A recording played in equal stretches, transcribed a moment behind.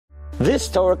This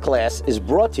Torah class is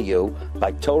brought to you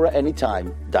by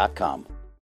TorahAnytime.com.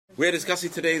 We're discussing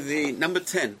today the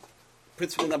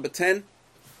principle number 10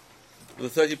 of the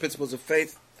 30 principles of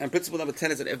faith. And principle number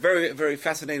 10 is a very, very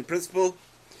fascinating principle.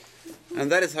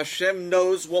 And that is Hashem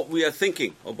knows what we are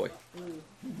thinking. Oh boy.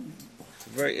 It's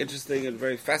very interesting and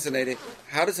very fascinating.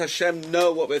 How does Hashem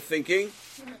know what we're thinking?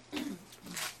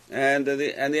 And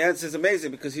the answer is amazing,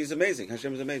 because He's amazing.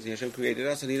 Hashem is amazing. Hashem created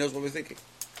us and He knows what we're thinking.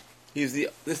 This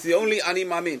is the only Ani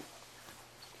Mamin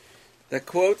that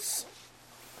quotes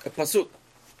a pasuk.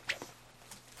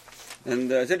 And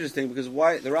it's interesting because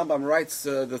why the Rambam writes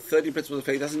the 30 principles of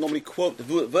faith, doesn't normally quote the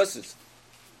verses.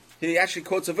 He actually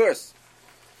quotes a verse.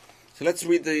 So let's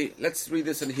read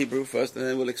this in Hebrew first, and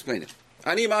then we'll explain it.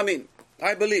 Ani Mamin,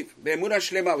 I believe, be'emunah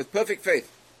shlema, with perfect faith,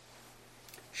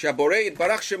 shaborei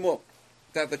barach shemo,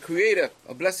 that the Creator,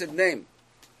 a blessed name,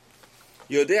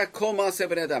 Yodea kol ma'aseh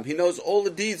bnei adam, He knows all the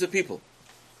deeds of people.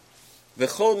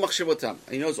 V'chol machshevotam,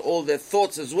 He knows all their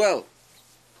thoughts as well.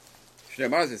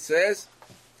 Shneimar, it says,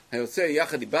 Hayotzei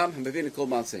yachad ibam hamevin kol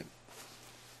ma'aseh.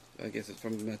 I guess it's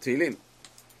from Tehillim.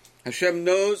 Hashem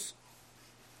knows.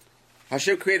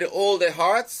 Hashem created all their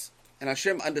hearts, and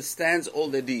Hashem understands all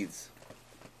their deeds.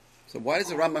 So why does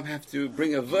the Rambam have to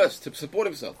bring a verse to support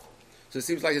himself? So it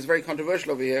seems like it's very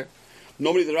controversial over here.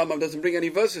 Normally the Rambam doesn't bring any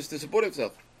verses to support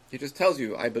himself. He just tells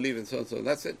you, I believe in so and so.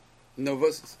 That's it. No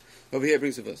verses. Over here he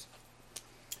brings a verse.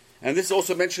 And this is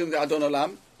also mentioned in the Adon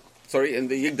Olam. In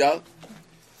the Yigdal.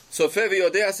 Sofer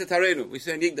v'yodea setarenu. We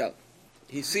say in Yigdal.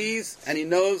 He sees and he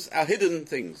knows our hidden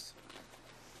things.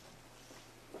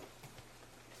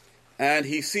 And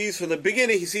he sees from the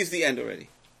beginning, he sees the end already.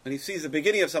 When he sees the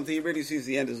beginning of something, he really sees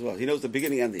the end as well. He knows the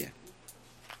beginning and the end.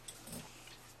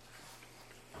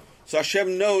 So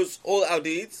Hashem knows all our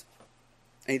deeds,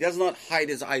 and He does not hide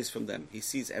His eyes from them. He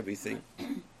sees everything.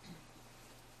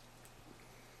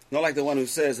 Not like the one who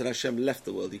says that Hashem left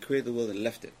the world. He created the world and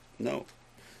left it. No.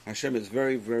 Hashem is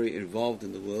very, very involved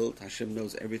in the world. Hashem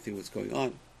knows everything that's going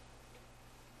on.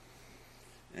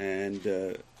 And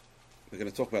we're going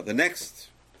to talk about the next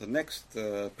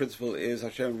principle is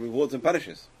Hashem rewards and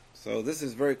punishes. So this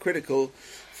is very critical,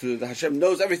 so that Hashem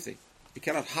knows everything. You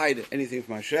cannot hide anything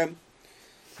from Hashem.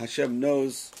 Hashem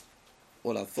knows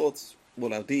all our thoughts,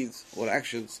 all our deeds, all our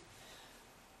actions.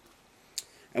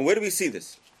 And where do we see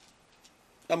this?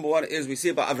 Number one is we see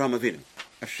about Avraham Avinu.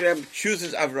 Hashem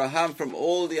chooses Avraham from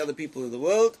all the other people in the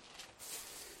world,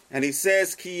 and He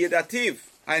says, Ki yedativ,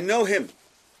 I know him,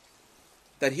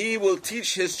 that he will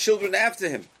teach his children after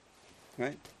him.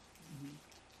 Right?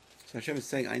 So Hashem is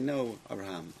saying, I know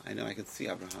Abraham. I can see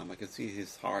Abraham. I can see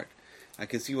his heart. I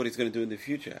can see what he's going to do in the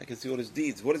future. I can see all his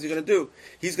deeds. What is he going to do?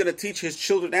 He's going to teach his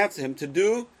children after him to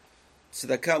do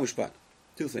tzedakah mushpat.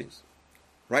 Two things.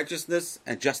 Righteousness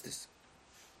and justice.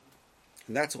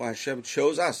 And that's why Hashem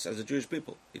chose us as a Jewish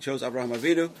people. He chose Abraham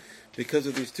Avinu because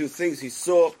of these two things. He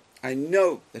saw, I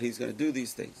know that he's going to do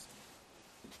these things.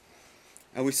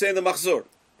 And we say in the Machzor,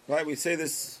 right? We say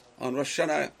this on Rosh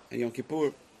Hashanah and Yom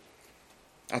Kippur.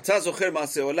 Ata zocher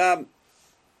ma'aseh olam.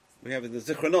 We have in the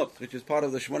Zichronot, which is part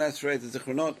of the Shemona Esrei, the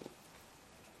Zichronot.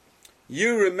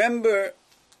 You remember,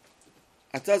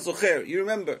 Ata zocher, you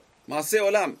remember, ma'aseh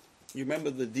olam. You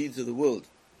remember the deeds of the world.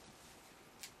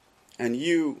 And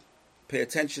you pay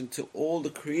attention to all the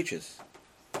creatures.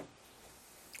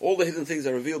 All the hidden things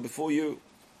are revealed before you.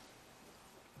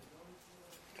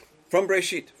 From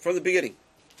Bereshit, from the beginning.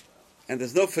 And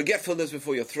there's no forgetfulness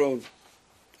before your throne.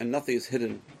 And nothing is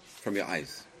hidden from your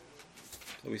eyes.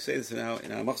 So we say this now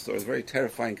in our Machzor. It's a very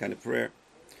terrifying kind of prayer.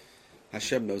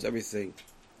 Hashem knows everything.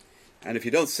 And if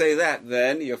you don't say that,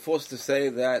 then you're forced to say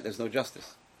that there's no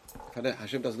justice.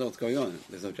 Hashem doesn't know what's going on.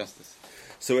 There's no justice.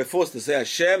 So we're forced to say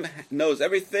Hashem knows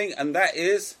everything, and that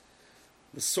is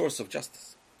the source of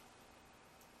justice.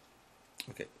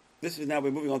 Okay.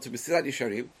 We're moving on to Mesilat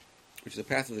Yesharim, which is the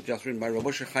Path of the Just, written by Rav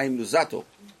Moshe Chaim Luzzatto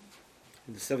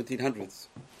in the 1700s.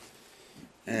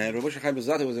 And Rav Moshe Chaim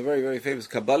Luzzatto was a very, very famous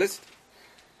Kabbalist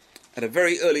at a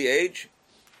very early age,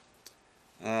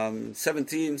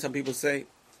 17, some people say,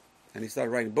 and he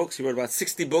started writing books. He wrote about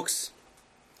 60 books.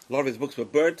 A lot of his books were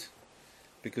burnt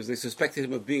because they suspected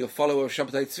him of being a follower of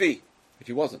Shabbatai Tzvi, which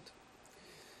he wasn't.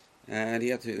 And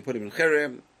they put him in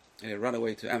Cherem, and he ran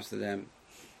away to Amsterdam,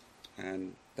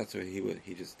 and that's where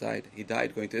he just died. He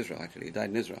died going to Israel, actually. He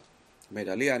died in Israel. He made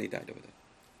Aliyah, and he died over there.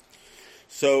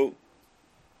 So,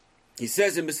 he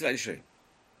says in Mesilat Yesharim,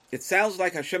 it sounds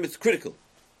like Hashem is critical.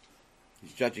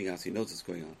 He's judging us. He knows what's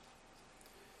going on.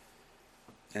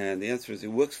 And the answer is, it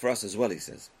works for us as well, he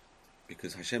says.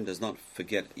 Because Hashem does not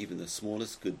forget even the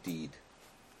smallest good deed.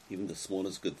 Even the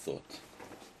smallest good thought.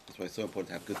 That's why it's so important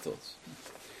to have good thoughts.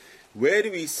 Where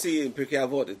do we see in Pirkei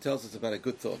Avot, it tells us about a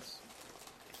good thoughts.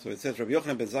 So it says Rabbi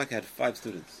Yochanan ben Zakkai had 5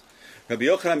 students. Rabbi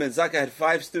Yochanan ben Zakkai had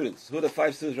 5 students. Who are the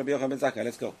 5 students of Rabbi Yochanan ben Zakkai?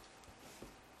 Let's go.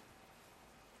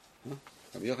 Huh?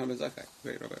 Rabbi Yochanan ben Zakkai.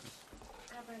 Great, Rabbi.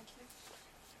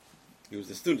 He was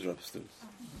the student of students.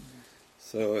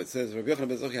 So it says Rabbi Yochanan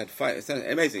ben Zakkai had 5. It's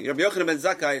amazing. Rabbi Yochanan ben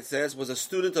Zakkai, it says, was a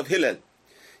student of Hillel.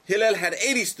 Hillel had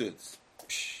 80 students.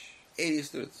 80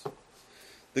 students.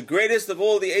 The greatest of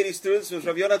all the 80 students was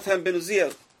Rabbi Yonatan ben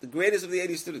Uziel, the greatest of the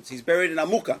 80 students. He's buried in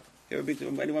Amuka.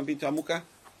 Anyone been to Amuka?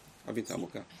 I've been to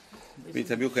Amuka. Been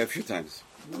to Amuka a few times.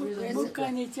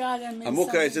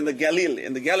 Amuka is in the Galilee.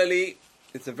 In the Galilee,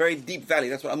 it's a very deep valley.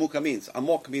 That's what Amuka means.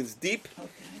 Amok means deep. Okay.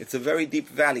 It's a very deep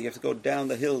valley. You have to go down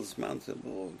the hills,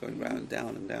 mountain, going round, down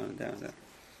and down and down, down.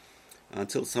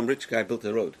 Until some rich guy built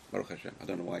a road. Baruch Hashem. I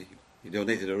don't know why he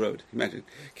donated a road. Imagine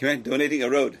donating a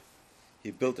road.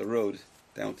 He built a road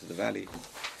down to the valley,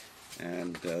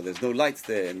 and there's no lights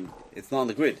there, and it's not on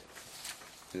the grid.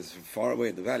 It's far away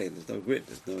in the valley. There's no grid.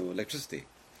 There's no electricity.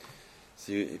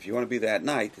 So if you want to be there at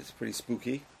night, it's pretty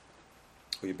spooky.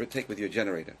 Or you take with your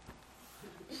generator.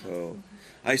 So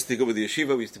I used to go with the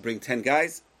yeshiva. We used to bring 10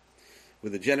 guys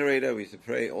with a generator. We used to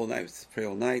pray all night. We used to pray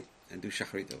all night and do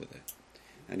shacharit over there.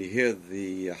 And you hear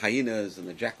the hyenas and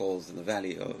the jackals in the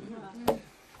valley. Oh,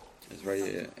 it's very.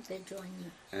 They join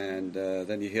you. And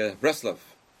then you hear Breslov,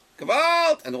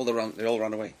 Kavalt, and they all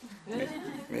run away.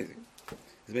 Amazing.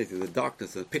 It's amazing. The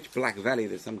darkness, the pitch black valley.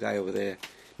 There's some guy over there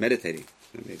meditating.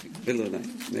 Amazing. Middle of the night.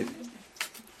 Amazing.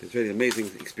 It's really an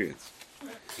amazing experience.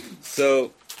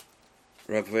 So,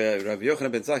 Rabbi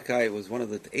Yochanan ben Zakkai was one of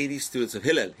the 80 students of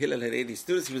Hillel. Hillel had 80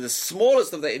 students. He was the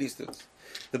smallest of the 80 students.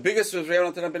 The biggest was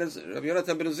Rabbi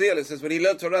Yonatan ben Uziel. It says when he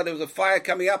learned Torah, there was a fire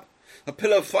coming up, a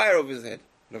pillar of fire over his head.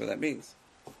 Whatever that means.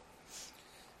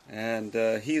 And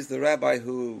he's the rabbi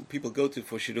who people go to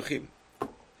for shidduchim.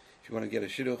 If you want to get a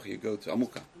shidduch, you go to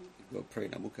Amuka. You go pray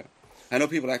in Amuka. I know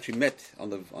people actually met on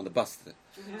the bus.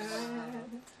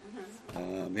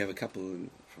 We have a couple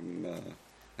from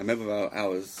a member of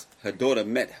ours. Her daughter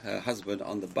met her husband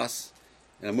on the bus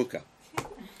in Amuka,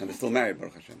 and they're still married.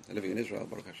 Baruch Hashem. They're living in Israel.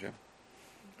 Baruch Hashem.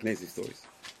 Amazing stories.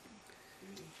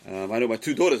 I know my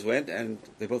 2 daughters went, and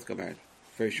they both got married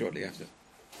very shortly after.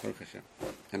 Baruch Hashem.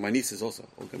 And my nieces also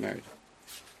all got married.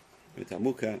 Went to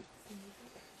Amuka.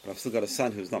 But I've still got a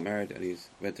son who's not married, and he's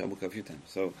went to Amuka a few times.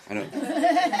 So I know it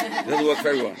doesn't work for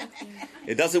everyone.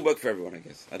 It doesn't work for everyone, I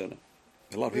guess. I don't know.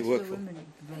 A lot of people work for.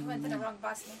 He went to the wrong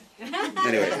bus.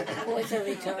 Anyway.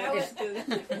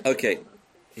 Okay.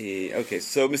 Okay.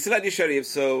 So Mesilat Yesharim.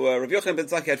 So Rabbi Yochanan ben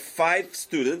Zakkai had 5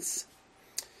 students,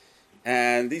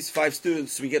 and these 5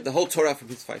 students, we get the whole Torah from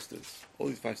his 5 students. All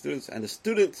these 5 students, and the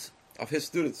students of his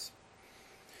students.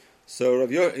 So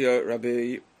Rabbi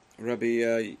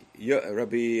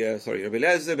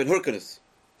Eliezer ben Hyrcanus,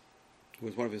 who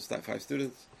was one of his 5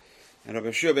 students, and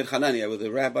Rabbi Shua ben Hanania were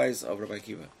the rabbis of Rabbi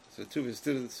Akiva. So 2 of his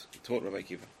students taught Rabbi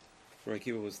Akiva. Rabbi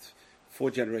Akiva was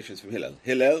 4 generations from Hillel.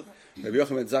 Hillel, Rabbi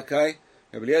Yochanan ben Zakkai,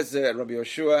 Rabbi Eliezer, Rabbi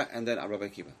Yoshua, and then Rabbi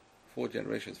Akiva. 4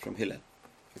 generations from Hillel.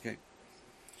 Okay.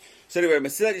 So anyway,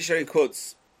 Mesilat Yesharim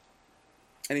quotes,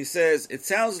 and he says, it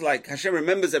sounds like Hashem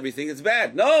remembers everything. It's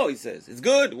bad. No, he says. It's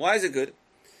good. Why is it good?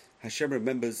 Hashem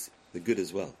remembers the good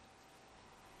as well.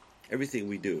 Everything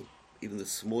we do, even the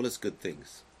smallest good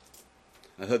things.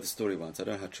 I heard the story once. I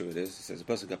don't know how true it is. He says a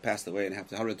person got passed away and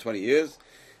after 120 years,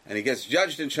 and he gets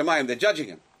judged in Shemayim. They're judging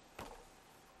him.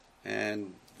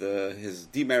 And his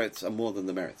demerits are more than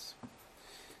the merits.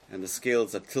 And the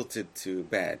scales are tilted to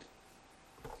bad.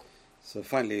 So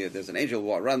finally, there's an angel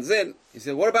who runs in. He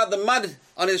said, what about the mud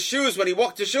on his shoes when he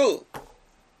walked to shul?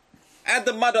 Add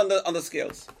the mud on the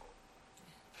scales.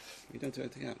 We don't do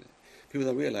anything out of it. People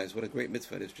don't realize what a great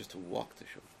mitzvah it is just to walk to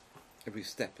shul. Every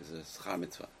step is a schar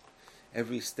mitzvah.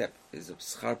 Every step is a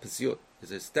schar pesiut,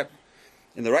 is a step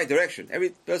in the right direction. Every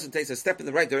person takes a step in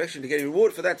the right direction to get a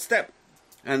reward for that step.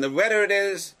 And the wetter it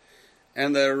is,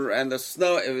 and the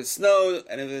snow, if it's snow,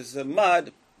 and if it's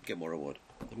mud, get more reward.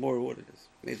 The more reward it is.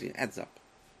 Amazing, it adds up.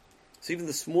 So even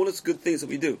the smallest good things that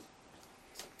we do.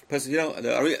 Person,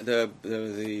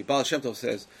 the Baal Shem Tov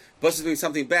says, the person's doing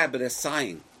something bad, but they're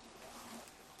sighing.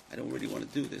 I don't really want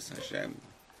to do this, Hashem.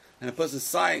 And a person's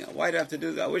sighing, why do I have to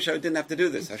do that? I wish I didn't have to do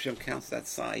this. Hashem counts that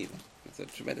sigh even. It's a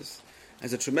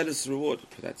tremendous reward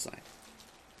for that sigh.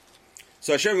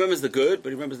 So Hashem remembers the good, but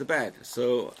he remembers the bad.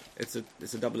 So it's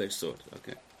a double-edged sword.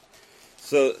 Okay.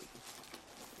 So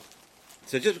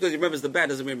just because he remembers the bad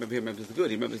doesn't mean he remembers the good.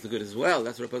 He remembers the good as well.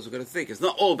 That's what a person's going to think. It's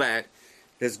not all bad.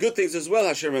 There's good things as well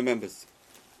Hashem remembers.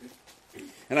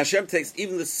 And Hashem takes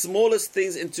even the smallest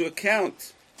things into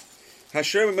account.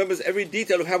 Hashem remembers every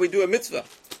detail of how we do a mitzvah.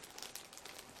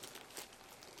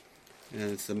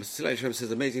 And the Mesilas Yesharim says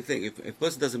an amazing thing. If a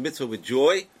person does a mitzvah with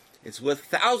joy, it's worth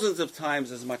thousands of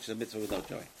times as much as a mitzvah without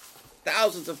joy.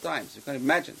 Thousands of times. You can't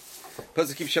imagine. A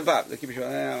person keeps Shabbat. They keep Shabbat.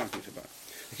 I don't want to keep Shabbat.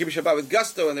 They keep Shabbat with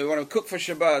gusto, and they want to cook for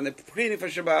Shabbat, and they're cleaning for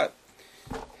Shabbat.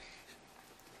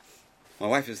 My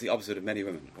wife is the opposite of many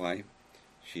women. Why?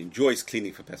 She enjoys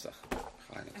cleaning for Pesach.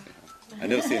 I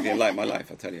never see anything like my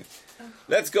life, I tell you.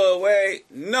 Let's go away.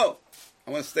 No.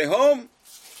 I want to stay home.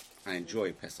 I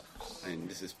enjoy Pesach. And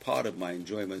this is part of my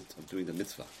enjoyment of doing the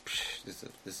mitzvah. This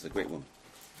is a great woman.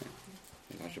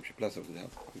 Hashem should bless her with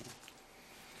help.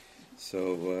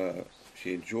 So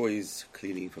she enjoys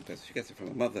cleaning for Pesach. She gets it from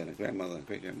her mother and her grandmother and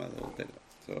great-grandmother.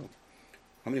 So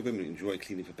how many women enjoy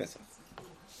cleaning for Pesach?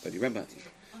 But you remember,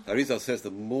 the Arizal says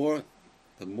the more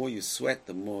you sweat,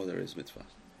 the more there is mitzvah.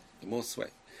 The more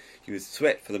sweat. He would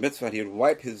sweat for the mitzvah. He would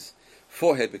wipe his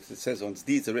forehead, because it says one's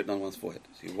deeds are written on one's forehead.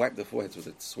 So he wipe the foreheads with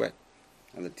its sweat.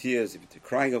 And the tears, if you're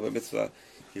crying over a mitzvah,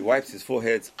 he wipes his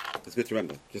forehead. It's good to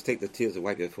remember. Just take the tears and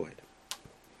wipe your forehead.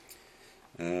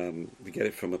 We get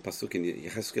it from a pasuk in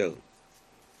Yecheskel,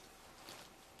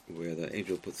 where the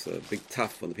angel puts a big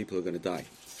tuff on the people who are going to die.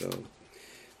 So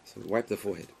wipe the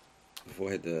forehead.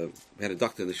 We had a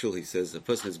doctor in the shul. He says a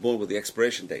person is born with the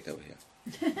expiration date over here.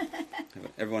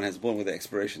 Everyone has born with the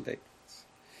expiration date.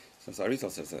 So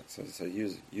Arizal says that. So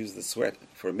use the sweat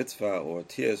for a mitzvah or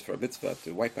tears for a mitzvah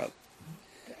to wipe out.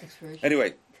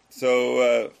 Anyway,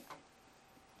 so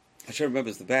Hashem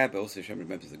remembers the bad, but also Hashem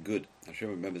remembers the good. Hashem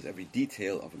remembers every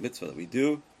detail of a mitzvah that we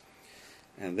do,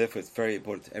 and therefore it's very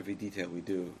important to every detail we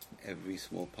do, every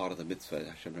small part of the mitzvah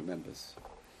Hashem remembers.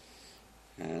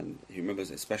 And He remembers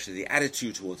especially the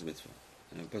attitude towards the mitzvah.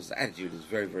 And a person's attitude is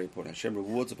very, very important. Hashem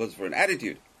rewards a person for an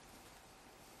attitude.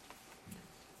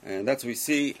 And that's what we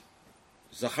see.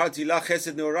 Zacharti la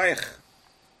chesed ne'orayich,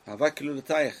 havakilu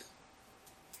l'tayich.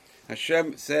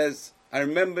 Hashem says, I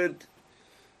remembered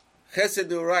chesed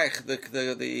ne'orayich,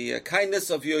 the kindness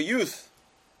of your youth.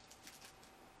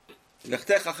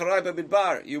 Lechtech acharai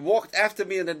b'midbar. You walked after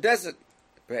me in the desert,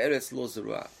 be'eretz lo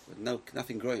zerua, with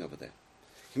nothing growing over there.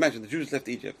 Imagine the Jews left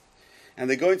Egypt, and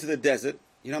they go into the desert.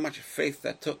 You know how much faith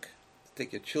that took to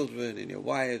take your children and your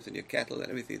wives and your cattle and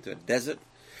everything into a desert.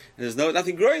 And there's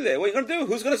nothing growing there. What are you going to do?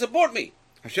 Who's going to support me?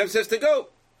 Hashem says to go.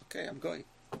 Okay, I'm going.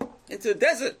 Into the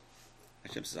desert.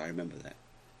 Hashem says, I remember that.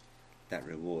 That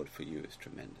reward for you is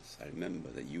tremendous. I remember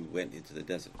that you went into the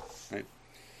desert. Right?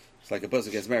 It's like a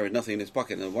person gets married, nothing in his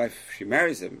pocket, and the wife, she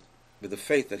marries him with the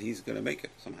faith that he's going to make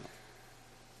it somehow.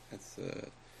 That's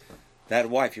that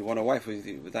wife. You want a wife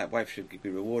with that wife should be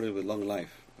rewarded with long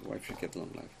life. The wife should get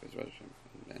long life,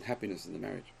 and happiness in the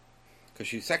marriage, because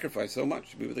she sacrificed so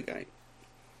much to be with the guy.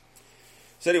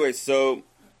 So anyway,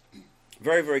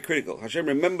 very, very critical. Hashem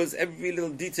remembers every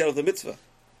little detail of the mitzvah.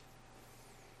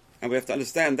 And we have to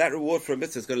understand that reward for a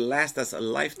mitzvah is going to last us a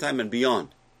lifetime and beyond.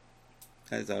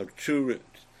 That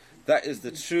is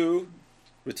the true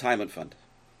retirement fund.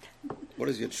 What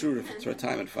is your true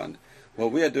retirement fund?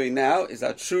 What we are doing now is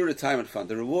our true retirement fund.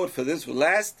 The reward for this will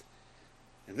last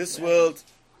in this world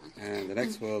and the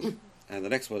next world. And the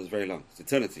next world is very long. It's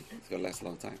eternity. It's going to last a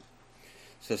long time.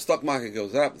 So the stock market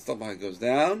goes up, the stock market goes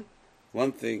down.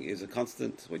 One thing is a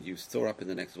constant, what you store up in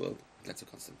the next world, that's a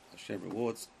constant. Hashem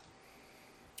rewards,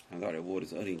 and that reward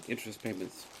is earning interest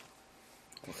payments.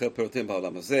 You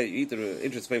eat the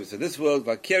interest payments in this world,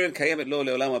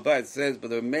 it says, but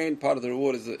the main part of the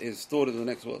reward is stored in the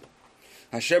next world.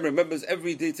 Hashem remembers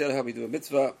every detail how we do a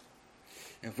mitzvah.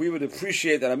 If we would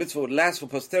appreciate that a mitzvah would last for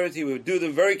posterity, we would do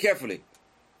them very carefully. It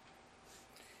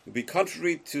would be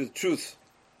contrary to the truth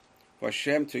for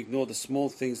Hashem to ignore the small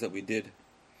things that we did.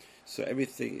 So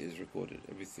everything is recorded.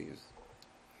 Everything is.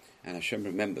 And Hashem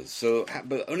remembers. So,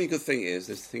 but the only good thing is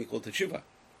this thing called teshuvah.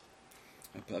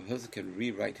 A person can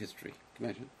rewrite history. Can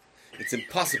you imagine? It's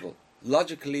impossible.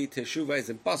 Logically, teshuvah is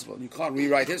impossible. You can't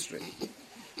rewrite history.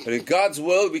 But in God's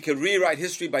world, we can rewrite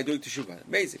history by doing teshuvah.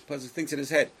 Amazing. A person thinks in his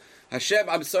head, Hashem,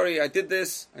 I'm sorry, I did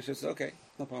this. Hashem says, okay,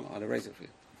 no problem, I'll erase it for you.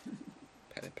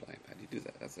 How do you do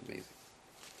that? That's amazing.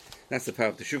 That's the power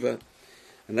of teshuvah.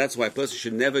 And that's why a person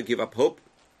should never give up hope.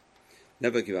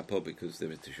 Never give up hope, because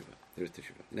there is teshuvah. There is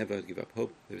teshuvah. Never give up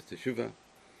hope. There is teshuvah.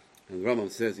 And the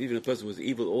Rambam says, even a person was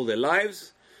evil all their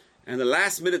lives, and the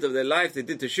last minute of their life they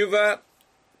did teshuvah,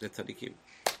 they're tzaddikim.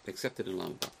 They accepted in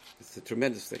Olam Haba. It's a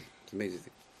tremendous thing. It's an amazing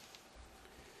thing.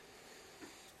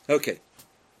 Okay.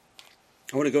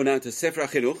 I want to go now to Sefer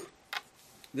HaChinuch.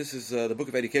 This is the book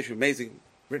of education, amazing,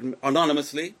 written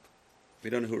anonymously. We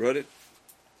don't know who wrote it.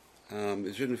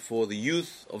 It's written for the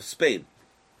youth of Spain.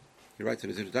 He writes in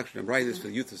his introduction, I'm writing this for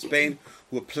the youth of Spain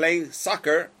who are playing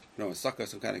soccer,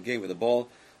 some kind of game with a ball,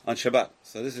 on Shabbat.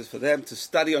 So this is for them to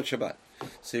study on Shabbat.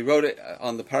 So he wrote it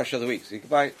on the Parasha of the week. So you can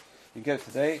buy it. You can get it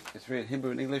today. It's written in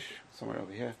Hebrew and English, somewhere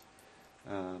over here,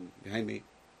 behind me.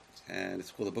 And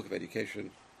it's called the Book of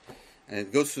Education. And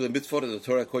it goes through the mitzvot of the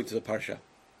Torah according to the Parasha.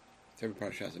 Every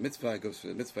Parasha has a mitzvah. It goes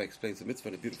through the mitzvah, explains the mitzvah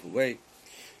in a beautiful way.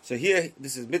 So here,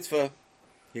 this is mitzvah.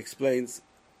 He explains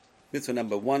mitzvah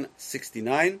number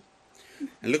 169.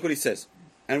 And look what he says.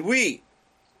 And we,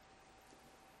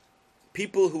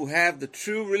 people who have the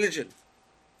true religion,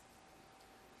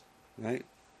 right?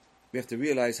 We have to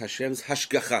realize Hashem's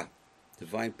hashgacha,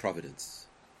 divine providence.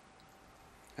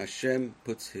 Hashem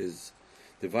puts His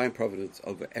divine providence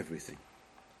over everything.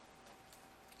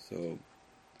 So,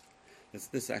 this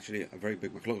is actually a very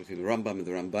big machlokes between the Rambam and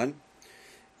the Ramban.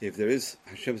 If there is,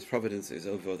 Hashem's providence is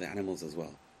over the animals as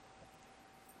well.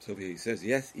 So he says,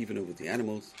 yes, even over the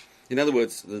animals. In other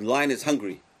words, the lion is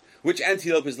hungry. Which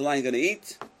antelope is the lion going to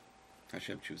eat?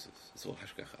 Hashem chooses. It's all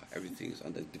hashgacha. Everything is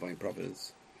under divine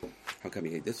providence. How come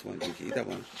he ate this one? He can eat that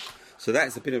one. So that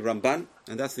is the opinion of Ramban,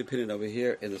 and that's the opinion over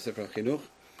here in the Sefer Chinuch.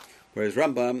 Whereas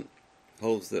Rambam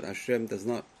holds that Hashem does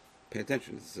not pay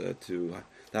attention to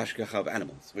the hashgacha of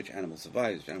animals. Which animal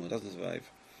survives, which animal doesn't survive.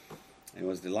 And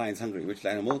was the lion's hungry? Which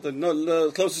animal?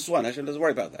 The closest one. Hashem doesn't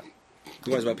worry about that.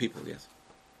 He worries about people, yes.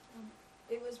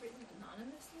 It was written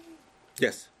anonymously?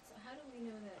 Yes. So how do we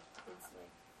know that it's like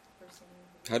person?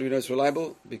 How do we know it's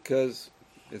reliable? Because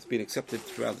it's been accepted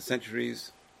throughout the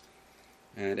centuries,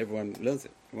 and everyone learns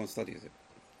it. Everyone studies it.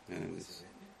 And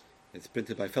it's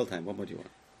printed by Feldheim. What more do you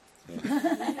want?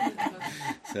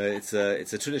 So it's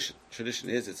a tradition. Tradition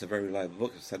is it's a very reliable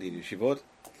book. It's studied in Yeshivot.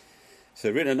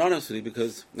 So written anonymously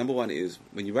because number one is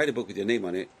when you write a book with your name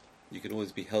on it, you can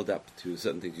always be held up to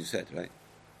certain things you said, right?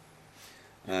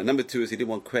 Number two is he didn't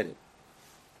want credit.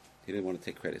 He didn't want to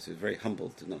take credit, so he was very humble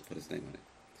to not put his name on it.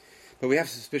 But we have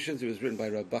suspicions it was written by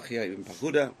Rabbi Bachya ibn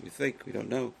Pachuda. We don't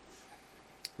know.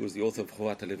 Who was the author of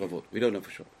Chovat HaLevavot. We don't know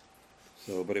for sure.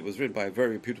 So, but it was written by a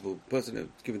very reputable person. It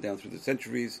was given down through the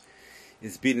centuries.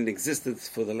 It's been in existence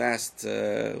for the last,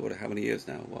 how many years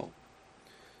now? Well,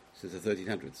 since the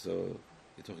 1300s. So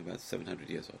you're talking about 700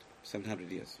 years old.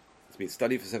 700 years. It's been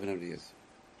studied for 700 years.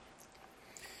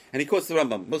 And he quotes the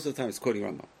Rambam. Most of the time he's quoting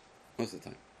Rambam. Most of the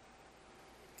time.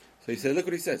 So he said, look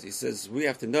what he says. He says, we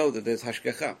have to know that there's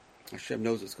hashgacha. Hashem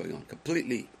knows what's going on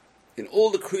completely in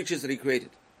all the creatures that He created.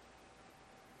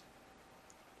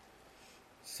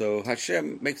 So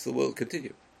Hashem makes the world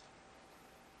continue.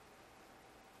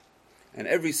 And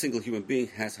every single human being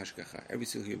has hashgacha. Every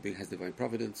single human being has divine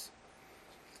providence.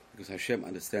 Because Hashem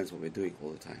understands what we're doing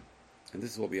all the time. And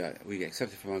this is what we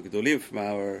accept it from our Gedolim, from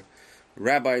our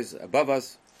rabbis above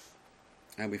us.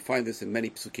 And we find this in many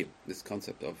psukim, this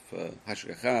concept of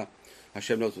hashgacha.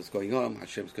 Hashem knows what's going on.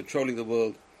 Hashem is controlling the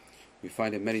world. We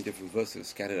find in many different verses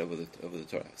scattered over the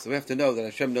Torah. So we have to know that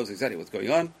Hashem knows exactly what's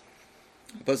going on.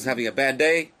 A person's having a bad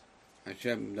day,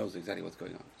 Hashem knows exactly what's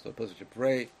going on. So a person should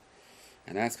pray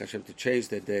and ask Hashem to change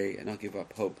their day and not give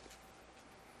up hope.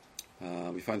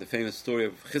 We find the famous story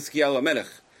of Chizkiyahu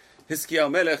HaMelech.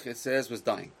 Chizkiyahu HaMelech, it says, was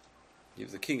dying. He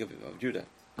was the king of Judah.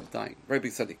 He was dying. Very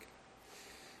big tzaddik.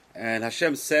 And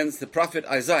Hashem sends the prophet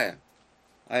Isaiah.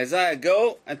 Isaiah,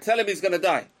 go and tell him he's going to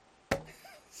die.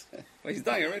 Well, he's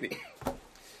dying already.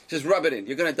 Just rub it in.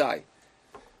 You're going to die.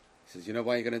 He says, you know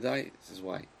why you're going to die? He says,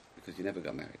 why? Because you never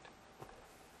got married.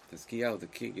 Chizkiyahu, the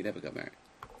king, you never got married.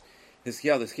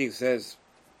 Chizkiyahu, the king, says,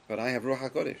 but I have Ruach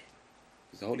HaKodesh.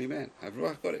 He's a holy man. I have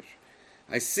Ruach HaKodesh.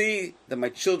 I see that my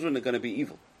children are going to be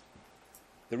evil.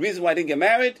 The reason why I didn't get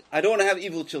married, I don't want to have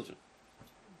evil children.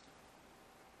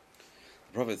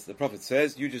 The prophet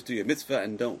says, you just do your mitzvah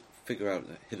and don't figure out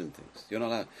the hidden things. You're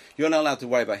not allowed to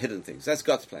worry about hidden things. That's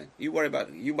God's plan. You worry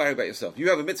about yourself. You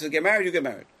have a mitzvah to get married, you get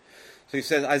married. So he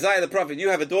says, Isaiah the prophet, you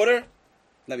have a daughter,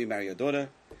 let me marry your daughter.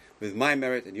 With my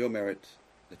merit and your merit,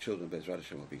 the children of Bezrat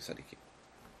Hashem will be tzaddikim.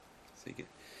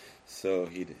 So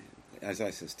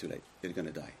Isaiah says, too late. You're going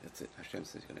to die. That's it. Hashem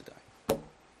says you're going to die.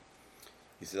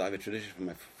 He says, I have a tradition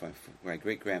from my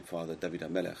great-grandfather, David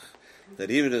HaMelech,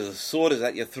 that even as a sword is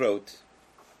at your throat,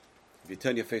 if you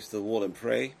turn your face to the wall and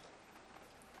pray,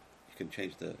 you can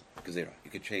change the gezerah.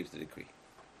 You can change the decree.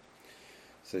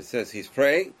 So it says he's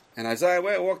praying, and Isaiah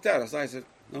walked out. Isaiah said,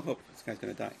 no hope. This guy's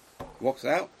going to die. He walks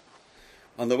out.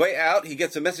 On the way out, he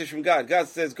gets a message from God. God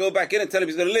says, go back in and tell him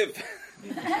he's going to live.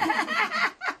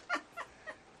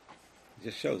 It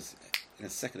just shows, in a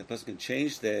second, a person can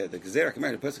change the gezerah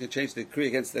command. A person can change the decree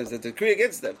against them. The decree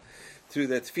against them. Through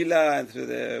their tefillah and through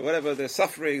their whatever they're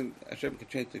suffering, Hashem can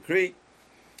change the decree.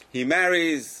 He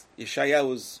marries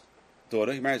Yeshayahu's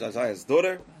daughter. He marries Isaiah's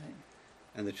daughter.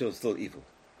 And the children are still evil.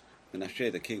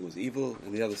 Menashe, the king, was evil,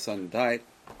 and the other son died.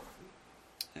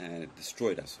 and it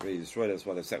destroyed us. Really destroyed us.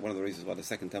 One of the reasons why the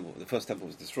first temple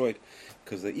was destroyed,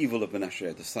 because the evil of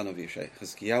Menashe, the son of Yeshai,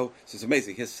 Chizkiyahu. So it's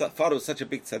amazing. His father was such a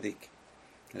big tzaddik,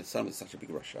 and his son was such a big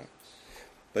rasha.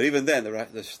 But even then,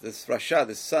 this rasha,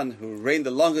 this son who reigned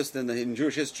the longest in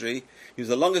Jewish history, he was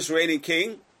the longest reigning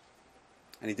king,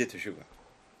 and he did teshuvah.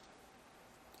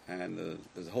 And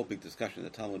there's a whole big discussion in the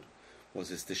Talmud: was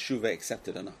his teshuvah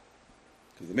accepted or not?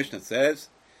 Because the Mishnah says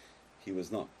he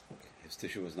was not. His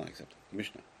teshuvah was not accepted. The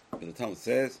Mishnah. But the Talmud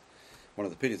says, one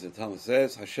of the opinions of the Talmud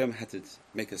says, Hashem had to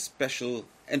make a special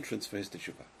entrance for his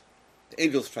teshuvah. The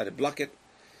angels tried to block it,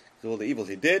 because all the evils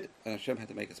he did, and Hashem had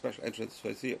to make a special entrance for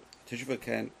his teshuvah.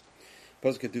 A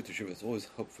person can do teshuvah. There's always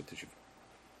hope for teshuvah.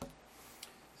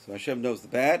 So Hashem knows the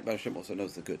bad, but Hashem also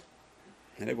knows the good.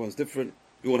 And everyone's different.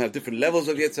 We all have different levels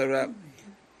of Yetzer Hara.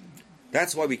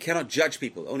 That's why we cannot judge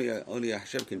people. Only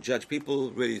Hashem can judge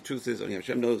people. Really, the truth is, only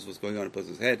Hashem knows what's going on in a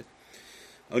person's head.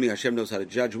 Only Hashem knows how to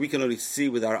judge. We can only see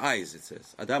with our eyes, it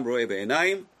says. Adam ro'eh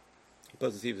be'enayim. A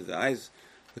person sees with their eyes.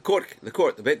 The court,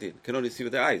 the Beit Din, can only see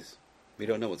with their eyes. We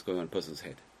don't know what's going on in a person's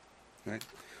head. Right?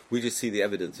 We just see the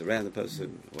evidence around the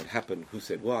person, what happened, who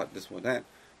said what, this, what, that.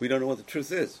 We don't know what the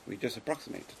truth is. We just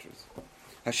approximate the truth.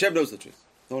 Hashem knows the truth.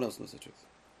 No one else knows the truth.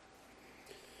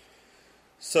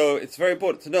 So it's very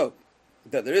important to know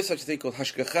that there is such a thing called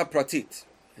hashgacha pratit,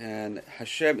 and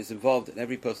Hashem is involved in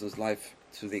every person's life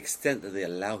to the extent that they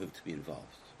allow him to be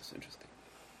involved. It's interesting.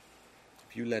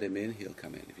 If you let him in, he'll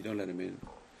come in. If you don't let him in,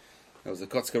 that was the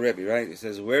Kotzker Rebbe, right? He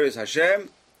says, "Where is Hashem?"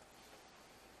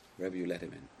 Rebbe, you let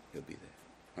him in, he'll be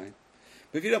there, right?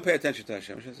 But if you don't pay attention to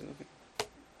Hashem, Hashem says, "Okay."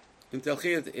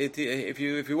 If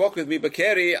you walk with me,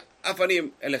 Bakeri,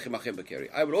 afanim elechem achem Bakeri.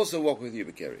 I will also walk with you,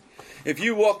 Bakeri. If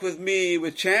you walk with me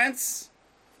with chance,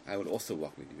 I will also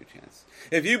walk with you with chance.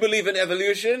 If you believe in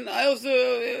evolution, I also,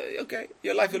 okay,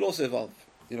 your life will also evolve.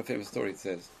 You know, famous story, it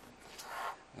says,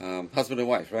 husband and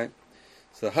wife, right?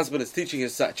 So the husband is teaching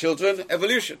his children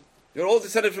evolution. You're all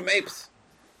descended from apes.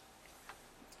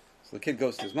 So the kid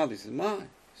goes to his mother, he says, "Ma,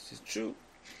 this is true."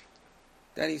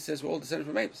 Daddy says, "We're all descended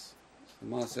from apes." The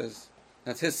Ma says,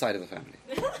 "That's his side of the family."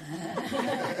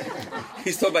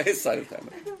 He's talking about his side of the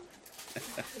family.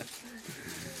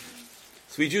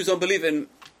 So we Jews don't believe in,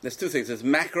 there's two things. There's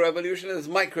macroevolution and there's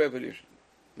microevolution.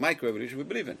 Microevolution we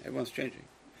believe in. Everyone's changing.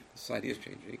 Society is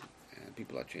changing. And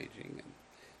people are changing. And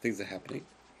things are happening.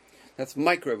 That's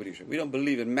microevolution. We don't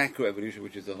believe in macroevolution,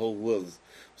 which is the whole world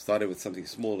started with something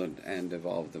small and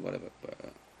evolved and whatever.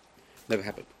 But never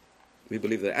happened. We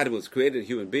believe that Adam was created a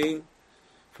human being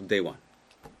from day one.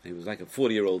 He was like a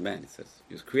 40-year-old man, it says.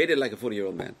 He was created like a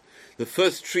 40-year-old man. The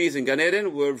first trees in Gan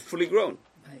Eden were fully grown.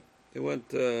 They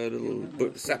weren't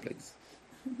little saplings.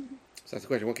 So that's the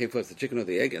question, what came first, the chicken or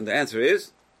the egg? And the answer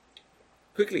is,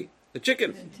 quickly, the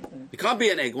chicken. It can't be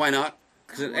an egg, why not?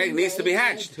 Because an egg needs to be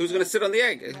hatched. Who's going to sit on the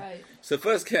egg? Right. So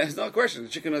first, it's not a question, the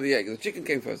chicken or the egg. The chicken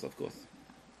came first, of course.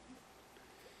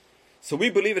 So we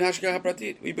believe in Hashgacha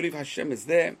Pratit. We believe Hashem is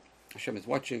there. Hashem is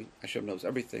watching. Hashem knows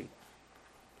everything.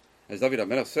 As David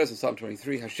HaMelech says in Psalm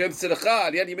 23, Hashem tzedakah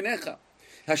al yad yaminecha.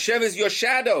 Hashem is your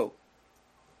shadow.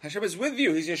 Hashem is with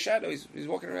you. He's your shadow. He's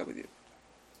walking around with you.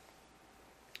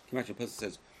 Imagine a person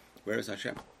says, "Where is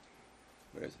Hashem?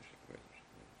 Where is Hashem? Where is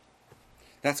Hashem?"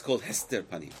 That's called Hester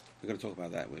Panim. We're going to talk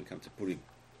about that when we come to Purim.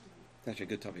 That's actually a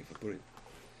good topic for Purim.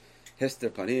 Hester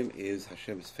Panim is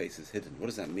Hashem's face is hidden. What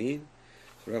does that mean?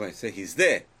 So rabbis say He's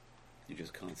there. You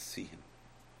just can't see Him.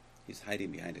 He's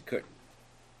hiding behind a curtain,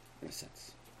 in a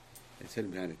sense. He's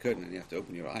hidden behind a curtain, and you have to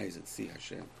open your eyes and see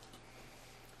Hashem.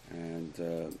 And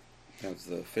that's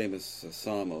the famous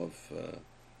psalm of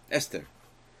Esther.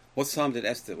 What psalm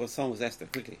was Esther?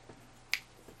 Quickly,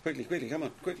 come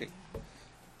on, quickly.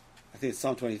 I think it's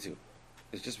Psalm 22.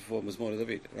 It's just before Mizmor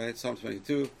David, right? Psalm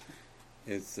 22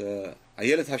 is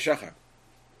Ayelet HaShachar.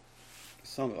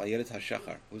 Psalm of Ayelet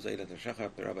HaShachar. Who's Ayelet HaShachar?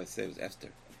 The rabbi said it was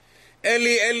Esther.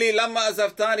 Eli, Eli, lama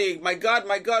azavtani. My God,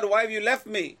 why have you left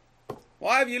me?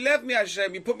 Why have you left me,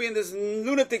 Hashem? You put me in this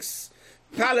lunatic's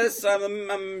palace.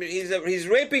 He's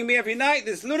raping me every night,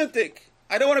 this lunatic.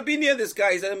 I don't want to be near this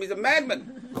guy. He's a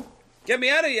madman. Get me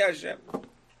out of here, Hashem.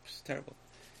 It's terrible.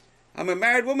 I'm a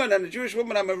married woman, I'm a Jewish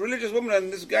woman, I'm a religious woman,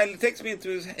 and this guy takes me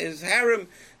into his harem,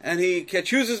 and he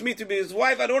chooses me to be his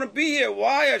wife. I don't want to be here.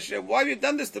 Why, Hashem? Why have you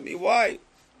done this to me? Why?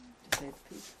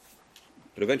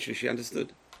 But eventually she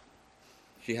understood.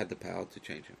 She had the power to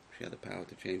change him. She had the power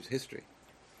to change history.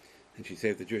 And she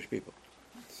saved the Jewish people.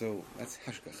 So that's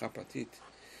Hashgacha Pratit.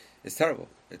 It's terrible.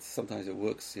 Sometimes it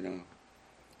works, the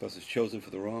person's chosen for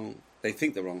the wrong, they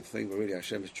think the wrong thing, but really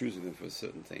Hashem is choosing them for a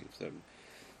certain thing,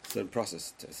 certain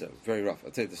process. It's very rough.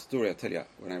 I'll tell you the story,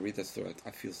 when I read that story,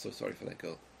 I feel so sorry for that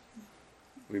girl.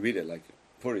 We read it like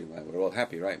Purim, we're all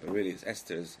happy, right? But really, it's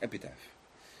Esther's epitaph.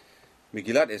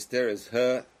 Megillat Esther is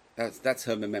her. That's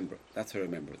her That's her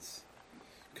remembrance,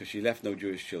 because she left no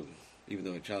Jewish children. Even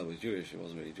though her child was Jewish, she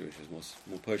wasn't really Jewish. She was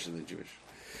more Persian than Jewish.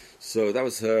 So that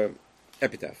was her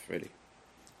epitaph, really.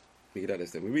 Megillat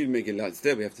Esther. When we read Megillat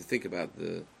Esther, we have to think about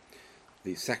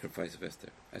the sacrifice of Esther.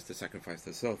 Esther sacrificed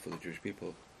herself for the Jewish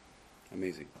people.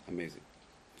 Amazing.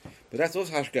 But that's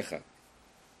also Hashgacha.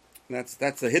 That's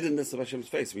the hiddenness of Hashem's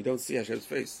face. We don't see Hashem's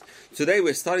face. Today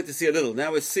we're starting to see a little.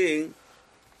 Now we're seeing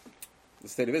the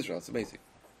state of Israel. It's amazing.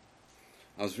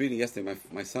 I was reading yesterday,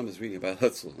 my son was reading about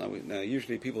Herzl. Now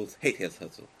usually people hate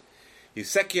Herzl. He's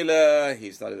secular,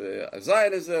 he started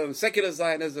Zionism, secular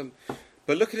Zionism.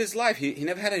 But look at his life. He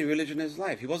never had any religion in his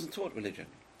life. He wasn't taught religion.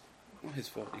 Not his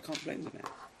fault. You can't blame the man.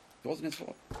 It wasn't his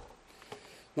fault.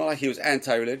 Not like he was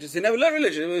anti-religious. He never learned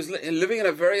religion. He was living in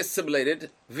a very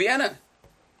assimilated Vienna.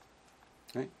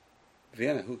 Right?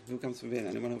 Vienna. Who comes from Vienna?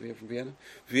 Anyone over here from Vienna?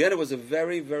 Vienna was a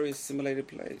very, very assimilated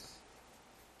place.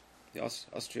 The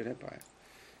Austrian Empire.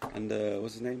 And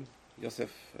what's his name?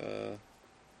 Joseph, the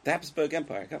Habsburg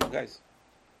Empire. Come on, guys.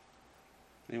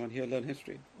 Anyone here learn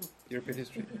history? European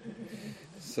history?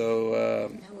 So,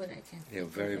 they were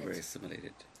very, very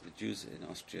assimilated. The Jews in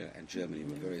Austria and Germany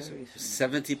were very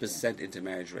assimilated. 70%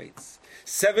 intermarriage rates.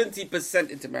 70%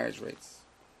 intermarriage rates.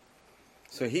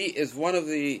 So he is one of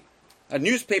a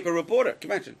newspaper reporter.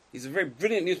 Can you imagine? He's a very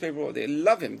brilliant newspaper reporter. They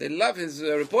love him. They love his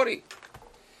reporting.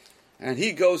 And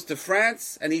he goes to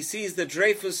France and he sees the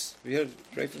Dreyfus. Have you heard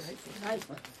of Dreyfus?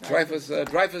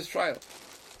 Dreyfus trial,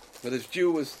 where this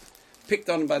Jew was picked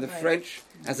on by the French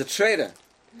as a traitor,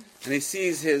 and he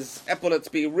sees his epaulets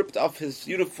being ripped off his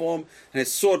uniform and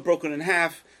his sword broken in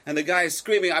half, and the guy is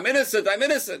screaming, "I'm innocent! I'm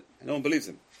innocent!" And no one believes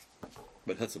him,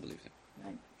 but Herzl believes him.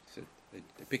 Right. So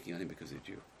they're picking on him because he's a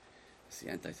Jew. It's the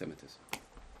anti-Semitism.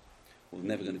 We're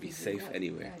never going to be safe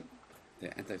anywhere. There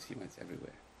are anti-Semites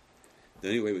everywhere. The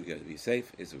only way we're going to be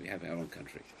safe is if we have our own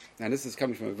country. And this is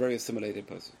coming from a very assimilated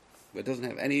person, but doesn't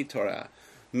have any Torah,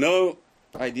 no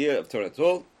idea of Torah at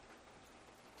all.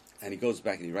 And he goes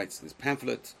back and he writes this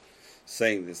pamphlet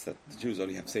saying this, that the Jews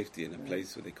only have safety in a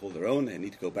place where they call their own. They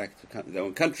need to go back to their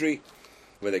own country,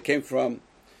 where they came from.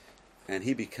 And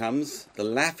he becomes the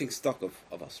laughingstock of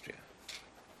Austria.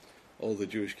 All the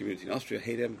Jewish community in Austria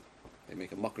hate him. They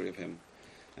make a mockery of him.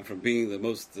 And from being the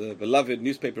most beloved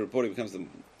newspaper reporter, he becomes an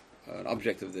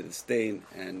object of the disdain.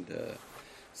 And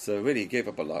so really he gave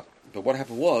up a lot. But what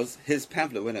happened was, his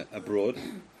pamphlet went abroad.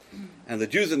 And the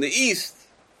Jews in the East,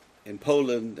 in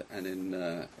Poland and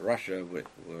in Russia,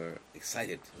 were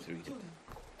excited to read it.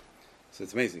 So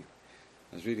it's amazing.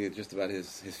 I was reading it just about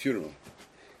his funeral.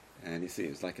 And you see, it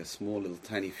was like a small little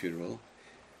tiny funeral.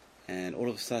 And all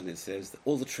of a sudden it says that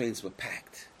all the trains were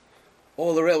packed.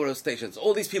 All the railroad stations,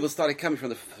 all these people started coming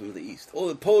from the East. All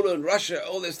the Poland, Russia,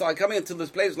 all they started coming into this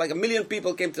place. Like 1 million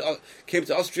people came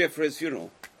to Austria for his funeral.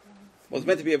 It was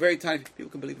meant to be a very tiny...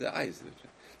 People can believe their eyes.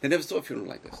 They never saw a funeral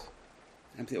like this.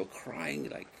 And they were crying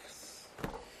like...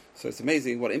 So it's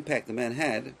amazing what impact the man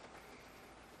had.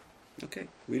 Okay,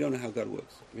 we don't know how God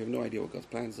works. We have no idea what God's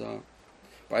plans are.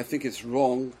 But I think it's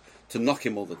wrong to knock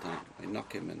him all the time. They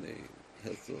knock him and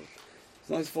it's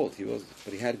not his fault.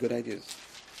 But he had good ideas.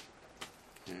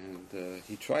 And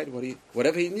he tried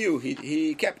whatever he knew,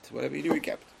 he kept. Whatever he knew, he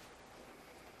kept.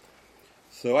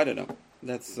 So I don't know.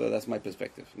 That's my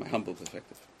perspective, my humble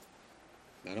perspective.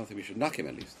 I don't think we should knock him,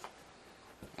 at least.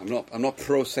 I'm not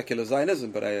pro secular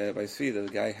Zionism, but I see that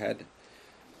the guy had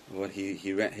what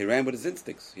he ran with his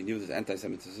instincts. He knew this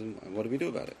anti-Semitism, and what do we do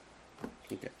about it?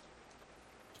 Okay.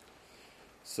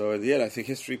 So in the end, I think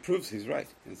history proves he's right,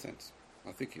 in a sense.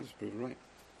 I think he was proven right.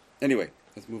 Anyway,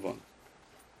 let's move on.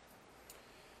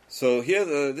 So here,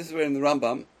 this is where in the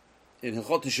Rambam, in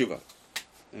Hilchot Teshuvah.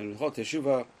 In Hilchot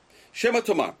Teshuvah, Shema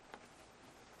Tomar.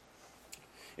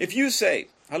 If you say,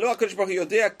 Halo HaKadosh Baruch Hu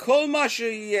Yodea Kol Ma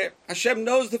Sheyeh, Hashem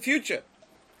knows the future.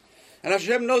 And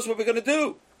Hashem knows what we're going to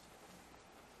do.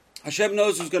 Hashem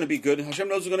knows who's going to be good, and Hashem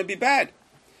knows who's going to be bad.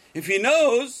 If He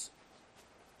knows,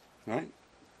 right,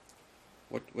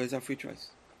 where's our free choice?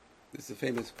 This is a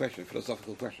famous question,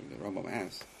 philosophical question that Rambam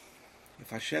asks. If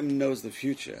Hashem knows the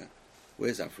future,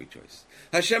 where's our free choice?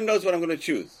 Hashem knows what I'm going to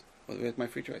choose. Well, where's my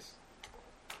free choice?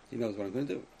 He knows what I'm going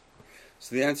to do.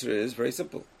 So the answer is very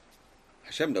simple.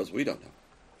 Hashem knows we don't know.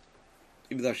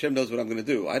 Even though Hashem knows what I'm going to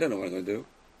do, I don't know what I'm going to do.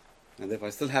 And therefore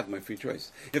I still have my free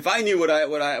choice. If I knew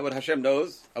what Hashem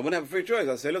knows, I wouldn't have a free choice.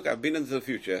 I'd say, look, I've been into the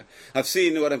future. I've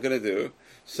seen what I'm going to do.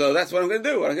 So that's what I'm going to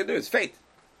do. What I'm going to do is fate.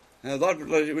 And a lot of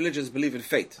religions believe in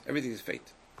fate. Everything is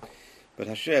fate. But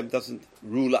Hashem doesn't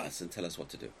rule us and tell us what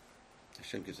to do.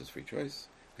 Hashem gives us free choice.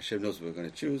 Hashem knows what we're going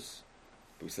to choose.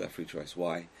 But we still have free choice.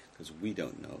 Why? Because we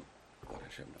don't know what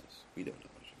Hashem knows. We don't know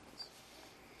what Hashem knows.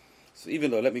 So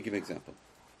even though, let me give an example.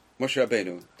 Moshe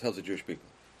Rabbeinu tells the Jewish people,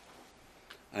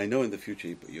 I know in the future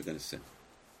you're going to sin.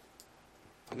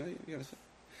 I know you're going to sin.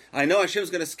 I know Hashem's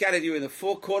going to scatter you in the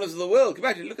four corners of the world.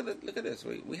 Imagine, look at this.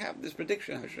 We have this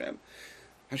prediction,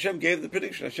 Hashem gave the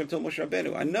prediction. Hashem told Moshe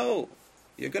Rabbeinu, I know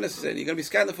you're going to sin. You're going to be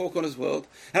scattered in the four corners of the world.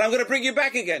 And I'm going to bring you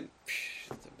back again.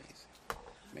 That's amazing.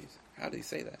 Amazing. How did he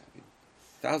say that?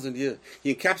 1,000 years.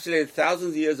 He encapsulated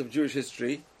thousands of years of Jewish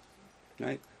history.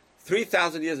 Right?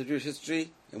 3,000 years of Jewish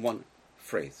history in one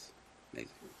phrase.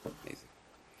 Amazing. Amazing.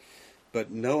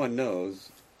 But no one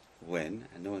knows when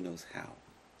and no one knows how.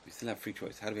 We still have free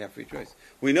choice. How do we have free choice?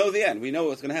 We know the end. We know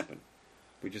what's going to happen.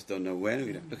 We just don't know when.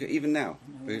 We don't. Look at even now.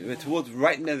 We're towards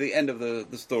right near the end of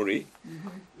the story,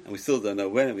 and we still don't know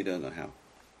when and we don't know how.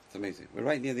 It's amazing. We're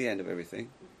right near the end of everything.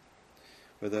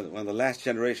 We're one of the last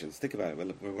generations. Think about it.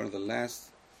 We're one of the last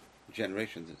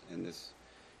generations in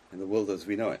the world as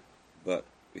we know it. But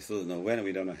we still don't know when and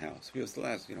we don't know how. So people still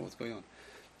ask, what's going on?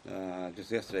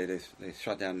 Just yesterday they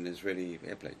shot down an Israeli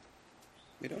airplane.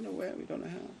 We don't know where. We don't know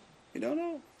how. We don't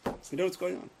know. We know what's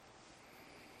going on.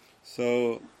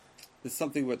 So it's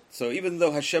something. So even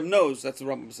though Hashem knows, that's what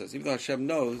the Rambam says. Even though Hashem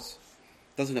knows,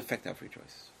 it doesn't affect our free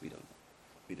choice. We don't know.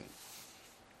 We don't.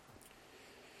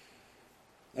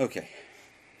 Okay.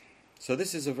 So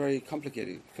this is a very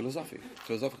complicated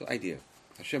philosophical idea.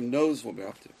 Hashem knows what we're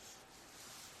up to.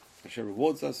 Hashem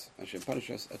rewards us. Hashem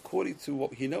punishes us according to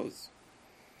what He knows.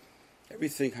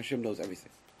 Everything, Hashem knows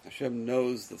everything. Hashem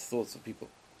knows the thoughts of people.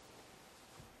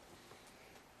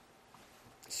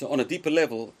 So on a deeper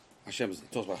level, Hashem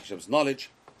talks about Hashem's knowledge.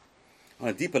 On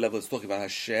a deeper level, it's talking about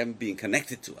Hashem being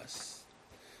connected to us.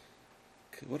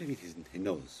 What do you mean He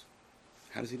knows?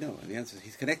 How does He know? And the answer is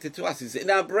He's connected to us. He's in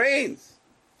our brains.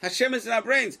 Hashem is in our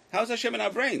brains. How is Hashem in our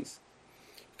brains?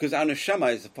 Because our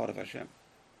neshama is a part of Hashem.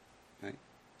 Right?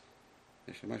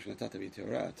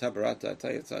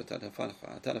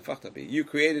 You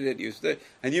created it, you stood,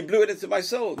 and you blew it into my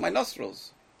soul, my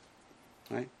nostrils.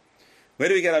 Right? Where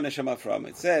do we get our neshama from?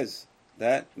 It says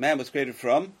that man was created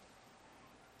from...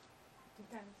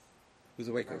 Who's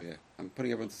awake over here? I'm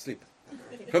putting everyone to sleep.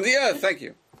 From the earth, thank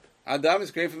you. Adam is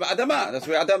created from Adama. That's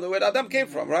where the word Adam came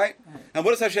from, right? And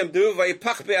what does Hashem do?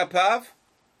 Vayipach be'apav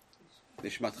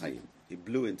nishmat chayim. He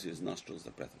blew into his nostrils the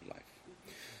breath of life.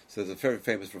 So there's a very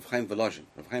famous Rav Chaim Volozhin.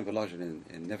 Rav Chaim Volozhin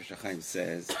in Nefesh HaChaim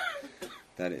says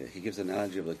that he gives an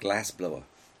analogy of a glass blower.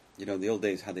 In the old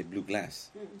days, how they blew glass.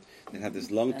 They'd have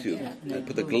this long tube. They'd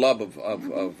put a glob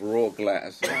of raw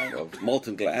glass, of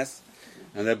molten glass,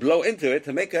 and they'd blow into it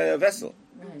to make a vessel.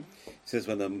 He says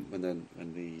when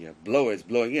the blower is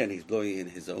blowing in, he's blowing in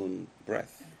his own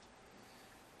breath.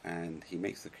 And he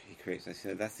creates. I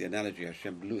said that's the analogy.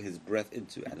 Hashem blew His breath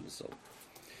into Adam's soul.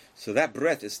 So that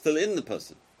breath is still in the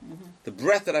person. Mm-hmm. The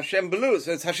breath that Hashem blew,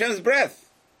 so it's Hashem's breath.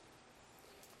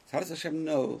 So how does Hashem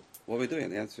know what we're doing?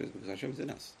 The answer is because Hashem is in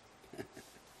us.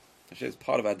 Hashem is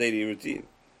part of our daily routine.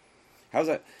 How's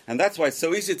that? And that's why it's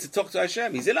so easy to talk to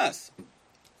Hashem. He's in us.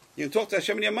 You can talk to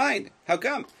Hashem in your mind. How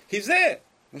come? He's there.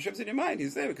 Hashem's in your mind.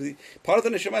 He's there because part of the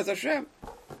neshama is Hashem.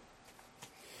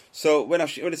 So when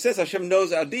it says Hashem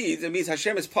knows our deeds, it means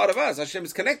Hashem is part of us. Hashem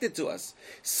is connected to us.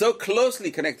 So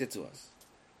closely connected to us.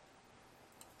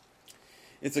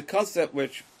 It's a concept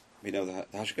which we know the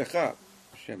Hashgacha.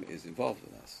 Hashem is involved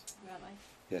with us. Rabbi?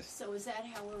 Yes. So is that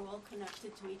how we're all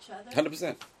connected to each other? 100%.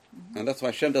 Mm-hmm. And that's why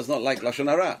Hashem does not like Lashon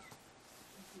Hara.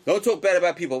 Don't talk bad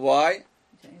about people. Why?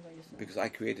 Because I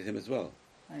created him as well.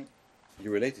 Right.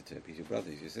 You're related to him. He's your brother.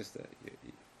 He's your sister.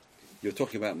 You're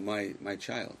talking about my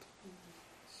child.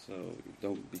 So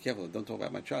don't be careful. Don't talk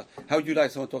about my child. How would you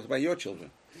like someone to talk about your children?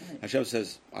 Right. Hashem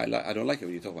says, I don't like it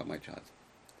when you talk about my child.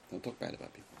 Don't talk bad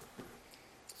about people.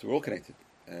 So we're all connected.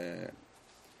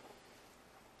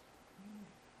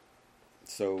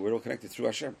 So we're all connected through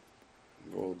Hashem.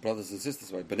 We're all brothers and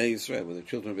sisters. Right? Bnei Yisrael, we're the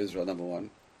children of Israel, number one.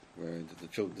 We're the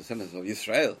descendants of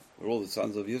Yisrael. We're all the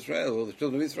sons of Yisrael. We're all the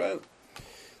children of Israel.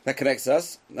 That connects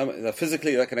us.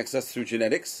 Physically, that connects us through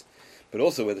genetics. But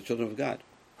also, we're the children of God.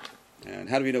 And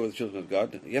how do we know we're the children of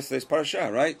God? Yesterday's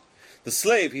parasha, right? The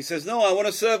slave, he says, no, I want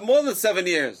to serve more than 7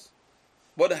 years.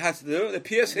 What it has to do? They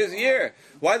pierce his ear.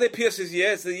 Why they pierce his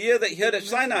ear? It's the year that he heard at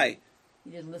Sinai.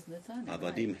 He didn't listen to Sinai.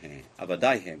 Avadim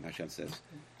Avadaihem, Hashem says.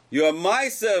 You are my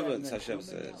servants, Hashem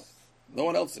says. No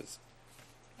one else's.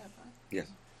 Yes.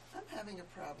 I'm having a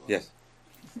problem. Yes.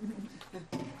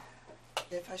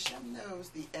 If Hashem knows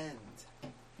the end,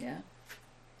 yeah,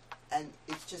 and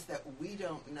it's just that we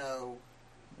don't know,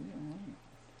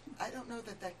 I don't know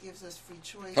that gives us free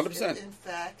choice. 100%. In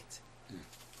fact,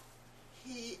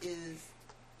 He is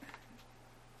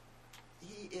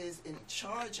he is in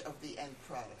charge of the end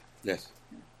product. Yes.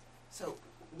 So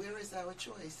where is our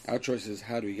choice? Our choice is,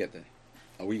 how do we get there?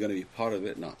 Are we going to be part of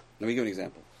it? No. Let me give you an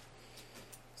example.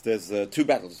 There's two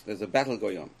battles. There's a battle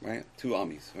going on, right? Two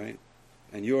armies, right?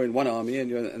 And you're in one army,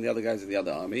 and the other guy's in the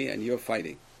other army, and you're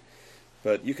fighting.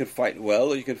 But you can fight well,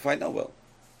 or you can fight not well.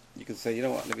 You can say, you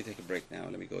know what, let me take a break now.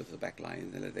 Let me go to the back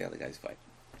line and let the other guys fight,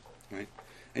 right?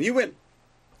 And you win.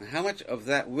 And how much of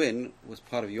that win was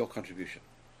part of your contribution?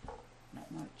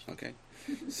 Not much. Okay.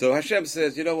 So Hashem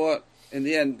says, you know what? In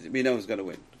the end, we know who's going to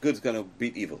win. Good's going to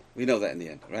beat evil. We know that in the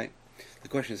end, right? The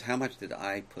question is, how much did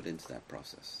I put into that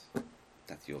process?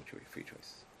 That's your free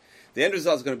choice. The end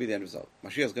result is going to be the end result.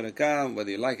 Mashiach is going to come,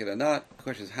 whether you like it or not. The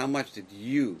question is, how much did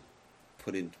you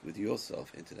put in with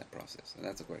yourself into that process? And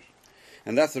that's the question.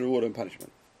 And that's the reward and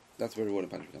punishment. That's where reward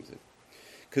and punishment comes in.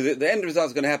 Because the end result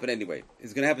is going to happen anyway.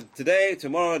 It's going to happen today,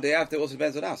 tomorrow, the day after. It also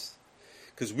depends on us.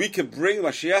 Because we can bring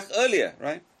Mashiach earlier,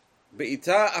 right?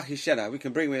 Be'ita achishena. We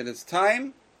can bring when it's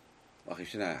time.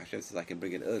 Achishena. Hashem says, I can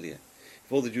bring it earlier.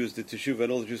 If all the Jews did teshuvah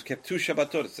and all the Jews kept 2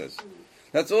 Shabbatot, it says.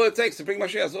 That's all it takes to bring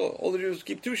Mashiach. All the Jews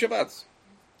keep 2 Shabbats.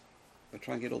 But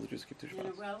try and get all the Jews to keep 2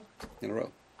 Shabbats. In a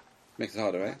row. Makes it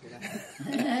harder, right?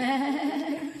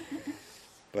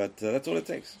 But that's all it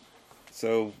takes.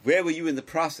 So where were you in the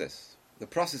process? The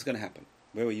process is going to happen.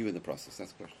 Where were you in the process?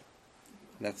 That's the question.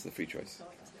 That's the free choice.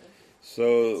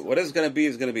 So what is going to be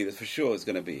is going to be. For sure it's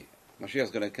going to be. Mashiach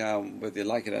is going to come whether you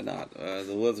like it or not.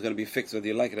 The world's going to be fixed whether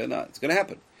you like it or not. It's going to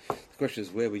happen. The question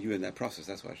is, where were you in that process?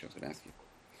 That's what Hashem's going to ask you.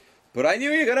 But I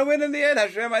knew you were going to win in the end,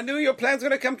 Hashem. I knew your plan's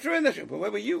going to come true in Hashem. But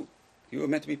where were you? You were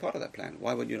meant to be part of that plan.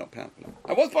 Why would you not plan for it?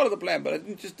 I was part of the plan, but I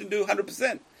didn't do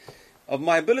 100% of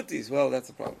my abilities. Well, that's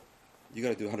the problem. You got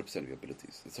to do 100% of your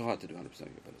abilities. It's so hard to do 100% of your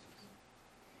abilities.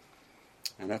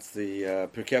 And that's the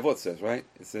Pirkei Avot says, right?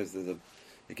 It says that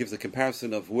it gives the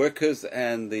comparison of workers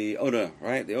and the owner,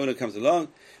 right? The owner comes along.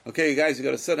 Okay, you guys, you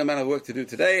got a certain amount of work to do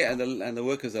today, and the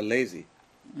workers are lazy.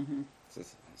 Mm-hmm. So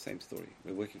it's the same story.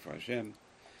 We're working for Hashem,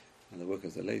 and the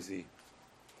workers are lazy.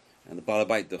 And the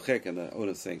Balabait dochek, and the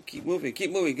owner's saying, keep moving,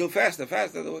 go faster.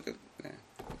 The workers,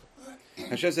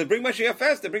 Hashem said, bring Mashiach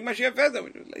faster. We're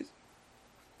just lazy.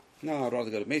 No, I'd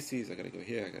rather go to Macy's. I got to go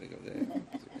here. I got to go there.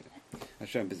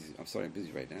 Hashem, I'm busy. I'm sorry, I'm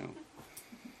busy right now.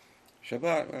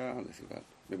 Shabbat, well, let's see about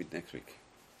maybe next week.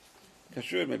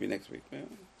 Kashrut, maybe next week. Well,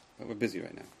 but we're busy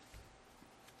right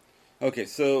now. Okay,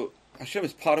 so Hashem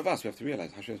is part of us. We have to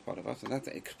realize Hashem is part of us, and that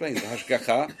explains the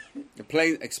Hashgacha.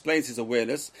 Explains His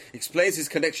awareness. Explains His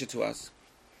connection to us.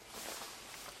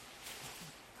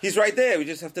 He's right there. We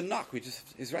just have to knock.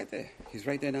 He's right there. He's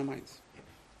right there in our minds.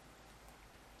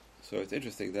 So it's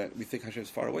interesting that we think Hashem is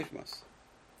far away from us.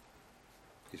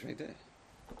 He's right there.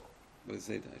 What does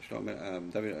it say?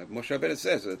 Moshe Rabbeinu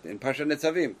says in Parshat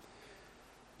Netzavim,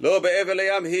 Lo be'ever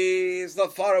le'yam, He is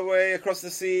not far away across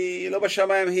the sea. Lo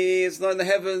b'shamayim, He is not in the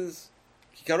heavens.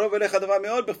 Ki karov elecha davar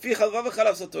me'od, b'ficha levav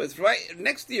v'chalav soto. It's right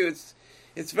next to you.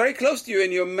 It's very close to you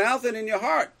in your mouth and in your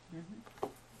heart. Mm-hmm.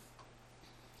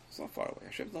 It's not far away.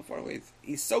 Hashem's not far away.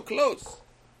 He's so close.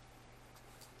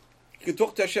 You can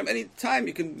talk to Hashem any time.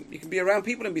 You can be around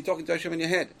people and be talking to Hashem in your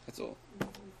head. That's all.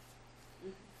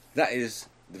 That is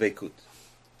Dveikut.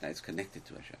 That is connected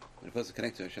to Hashem. When a person is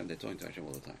connected to Hashem, they're talking to Hashem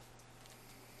all the time.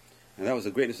 And that was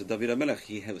the greatness of David HaMelech.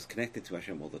 He was connected to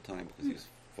Hashem all the time because he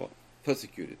was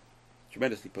persecuted.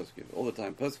 Tremendously persecuted. All the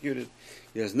time persecuted.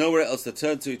 He has nowhere else to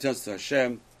turn to. He turns to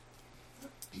Hashem.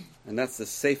 And that's the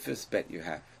safest bet you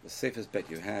have. The safest bet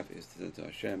you have is to turn to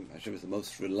Hashem. Hashem is the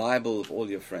most reliable of all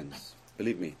your friends.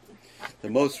 Believe me. The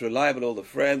most reliable of all the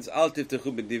friends. Al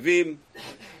tiftechu b'divim.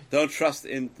 Don't trust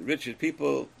in rich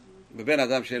people.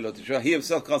 He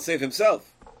himself can't save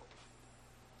himself.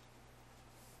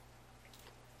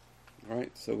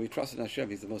 Right? So we trust in Hashem.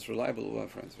 He's the most reliable of our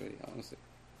friends, really, honestly.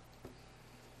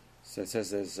 So it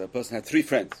says there's a person had 3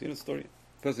 friends. You know the story?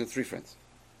 A person had 3 friends.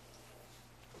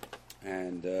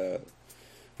 And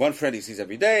one friend he sees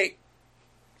every day.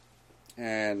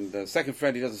 And the second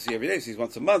friend he doesn't see every day. He sees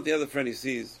once a month. The other friend he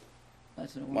sees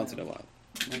once in a while.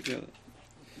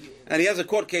 And he has a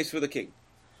court case with the king.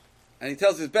 And he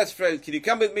tells his best friend, can you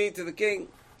come with me to the king?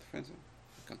 The friend says,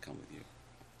 I can't come with you.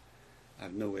 I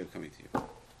have no way of coming to you.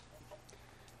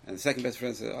 And the second best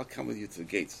friend says, I'll come with you to the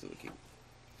gates of the king.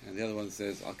 And the other one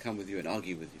says, I'll come with you and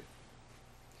argue with you.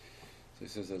 So he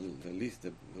says,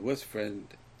 the worst friend,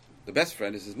 the best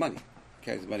friend is his money. He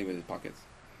carries his money in his pockets.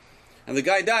 And the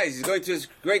guy dies. He's going to his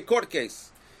great court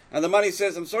case. And the money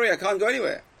says, I'm sorry, I can't go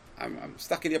anywhere. I'm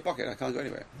stuck in your pocket. I can't go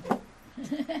anywhere.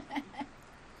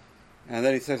 And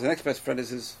then he says the next best friend is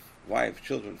his wife,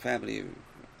 children, family,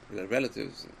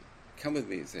 relatives. Come with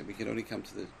me. He said, we can only come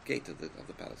to the gate of the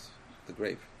palace, the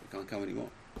grave, can't come anymore.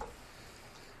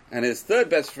 And his third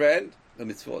best friend, the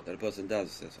mitzvot that a person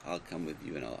does, says, I'll come with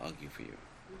you and I'll argue for you.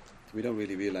 So we don't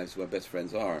really realize who our best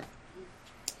friends are.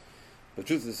 The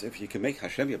truth is, if you can make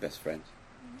Hashem your best friend,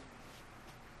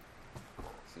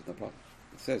 there's no problem.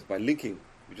 It says, by linking,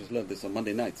 we just learned this on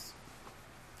Monday nights.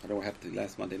 I don't know what happened to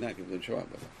last Monday night, people didn't show up,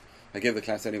 but I gave the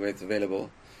class anyway, it's available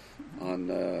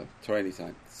on Torah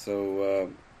Anytime.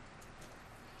 So,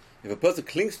 if a person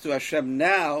clings to Hashem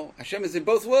now, Hashem is in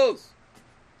both worlds.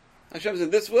 Hashem is in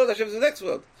this world, Hashem is in the next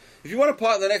world. If you want to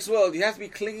part in the next world, you have to be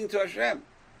clinging to Hashem.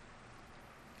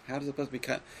 How does a person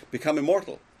become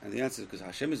immortal? And the answer is because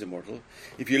Hashem is immortal.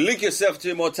 If you link yourself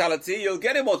to immortality, you'll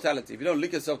get immortality. If you don't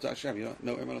link yourself to Hashem, you don't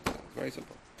know immortality. It's very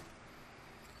simple.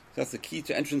 So that's the key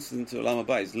to entrance into Olam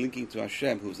Haba, is linking to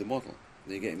Hashem, who's immortal.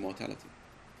 Then you get immortality.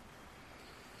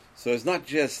 So it's not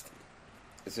just...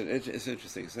 It's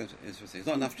interesting. It's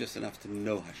not enough to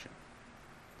know Hashem.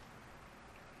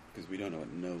 Because we don't know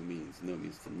what know means. Know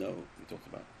means to know, we talked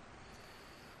about.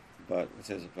 But it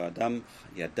says, Adam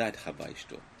yadad chava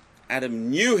ishto. Adam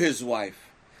knew his wife.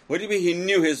 What do you mean he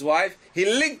knew his wife? He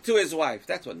linked to his wife.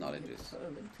 That's what knowledge is.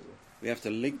 We have to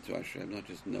link to Hashem, not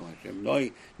just know Hashem.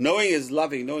 Knowing is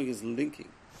loving, knowing is linking.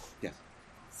 Yes?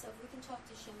 So if we can talk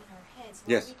to Hashem in our heads,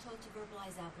 yes. Why are we told to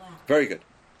verbalize out loud? Very good.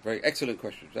 Very excellent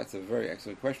question. That's a very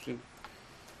excellent question.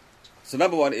 So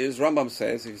number one is, Rambam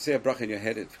says, if you say a bracha in your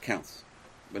head, it counts.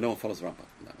 But no one follows Rambam.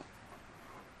 No.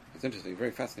 It's interesting,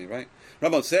 very fascinating, right?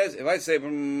 Rambam says, if I say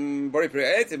Bari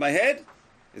Pri'et in my head,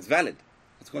 it's valid.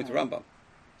 It's going to Rambam.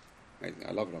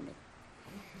 I love Rambam.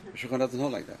 Shulchan doesn't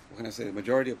hold like that. What can I say? The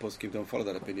majority of poskim don't follow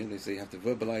that opinion. They say you have to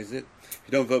verbalize it. If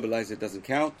you don't verbalize it, it doesn't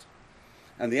count.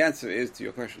 And the answer is, to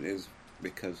your question, is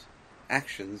because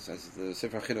actions, as the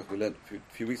Sefer HaChinuch we learned a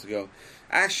few weeks ago,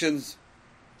 actions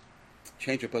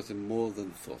change a person more than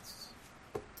thoughts.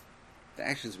 The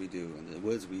actions we do and the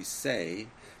words we say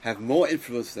have more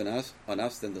influence on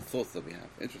us than the thoughts that we have.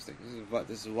 Interesting.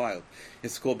 This is wild.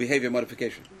 It's called behavior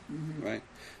modification, right?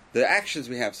 The actions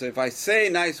we have. So if I say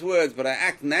nice words but I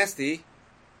act nasty,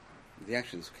 the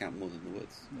actions count more than the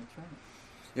words. That's right.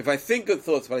 If I think good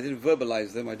thoughts but I didn't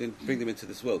verbalize them, I didn't bring them into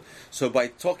this world. So by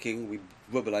talking, we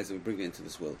verbalize them, we bring it into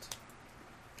this world.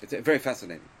 It's very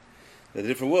fascinating. There are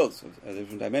different worlds,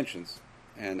 different dimensions,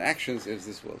 and actions is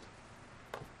this world.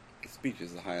 Speech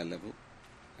is a higher level,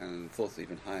 and thoughts are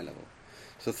even higher level.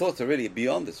 So thoughts are really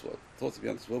beyond this world. Thoughts are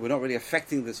beyond this world. We're not really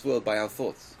affecting this world by our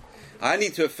thoughts. I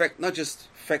need to not just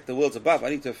affect the worlds above, I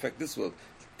need to affect this world.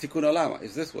 Tikkun Olam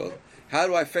is this world. How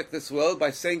do I affect this world?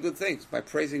 By saying good things, by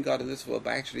praising God in this world,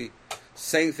 by actually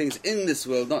saying things in this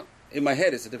world, not in my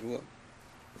head, it's a different world.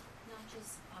 Not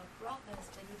just brachas,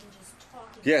 but even just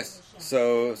talking. Yes,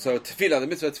 so tefillah, the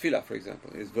mitzvah of tefillah, for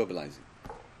example, is verbalizing.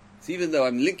 So even though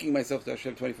I'm linking myself to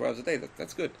Hashem 24 hours a day,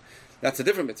 that's good. That's a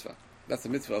different mitzvah. That's the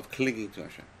mitzvah of clinging to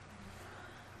Hashem.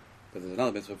 But there's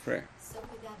another mitzvah of prayer. So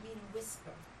could that mean a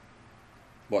whisper?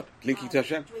 What? Linking to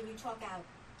Hashem? When you talk out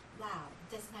loud,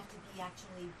 it doesn't have to be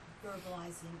actually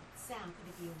verbalizing sound. Could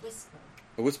it be a whisper?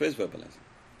 A whisper is verbalizing.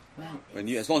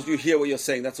 Right. As long as you hear what you're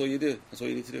saying, that's all you do. That's all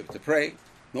you need to do. To pray,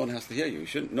 no one has to hear you.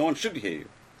 No one should hear you.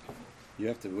 You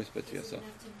have to whisper to yourself.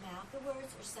 Is it enough to mouth the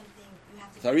words or something you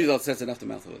have to... So Arizal says enough to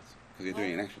mouth the words, because you're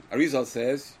doing an action. Arizal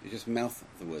says you just mouth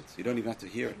the words. You don't even have to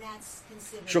hear it. And that's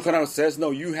considered... Shulchan Aruch says,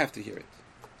 no, you have to hear it.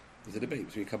 There's a debate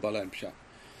between Kabbalah and Pshat.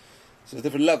 So there's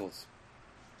different levels.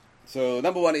 So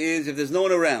number one is, if there's no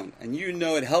one around, and you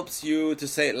know it helps you to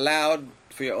say it loud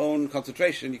for your own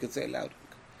concentration, you can say it loud.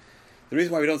 The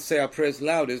reason why we don't say our prayers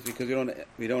loud is because we don't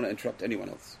want to interrupt anyone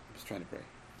else who's trying to pray.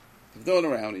 If there's no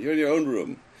one around, you're in your own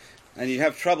room, and you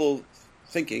have trouble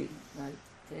thinking, Right.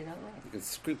 Say it out loud. you can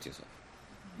scream to yourself.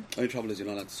 Only trouble is you're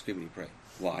not allowed to scream when you pray.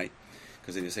 Why?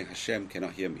 Because then you're saying, Hashem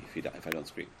cannot hear me if I don't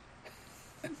scream.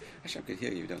 Hashem can hear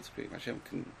you if you don't scream. Hashem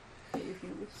can... If you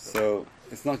whisper. So,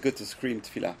 it's not good to scream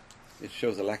tefillah. It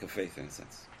shows a lack of faith in a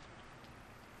sense.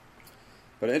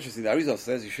 But interesting, the Arizal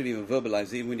says you shouldn't even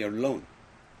verbalize it even when you're alone.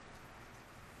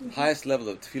 The highest level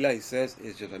of tefillah, he says,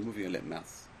 is just by moving your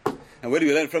mouth. And where do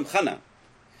we learn from? Chana. It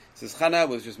says Chana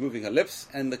was just moving her lips,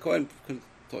 and the Kohen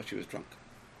thought she was drunk.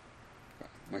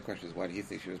 My question is, why did he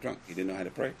think she was drunk? He didn't know how to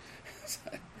pray.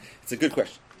 It's a good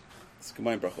question. It's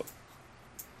Gemayim Brachot.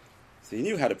 So he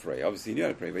knew how to pray. Obviously he knew how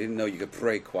to pray, but he didn't know you could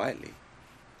pray quietly.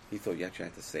 He thought you actually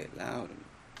had to say it loud.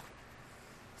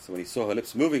 So when he saw her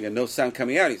lips moving and no sound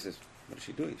coming out, he says, what is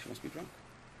she doing? She must be drunk.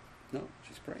 No,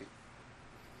 she's praying.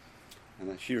 And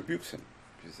then she rebukes him.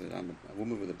 She said, I'm a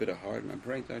woman with a bitter heart and I'm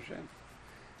praying to Hashem.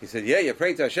 He said, yeah, you're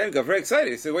praying to Hashem. Got very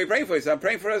excited. He said, what are you praying for? He said, I'm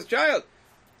praying for his child.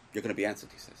 You're going to be answered,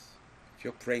 he says. If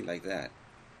you're praying like that,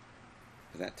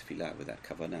 with that tefillah, with that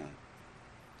kavanah,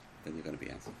 then you're going to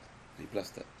be answered. And he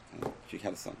blessed her. She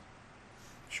had a son.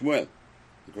 Shmuel,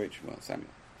 the great Shmuel, Samuel.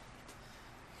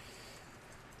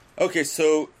 Okay,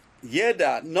 so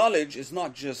Yeda, knowledge is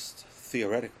not just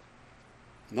theoretical.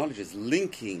 Knowledge is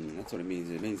linking. That's what it means.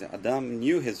 It means that Adam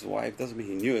knew his wife. Doesn't mean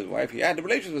he knew his wife. He had a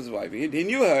relationship with his wife. He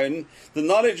knew her, and the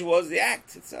knowledge was the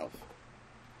act itself.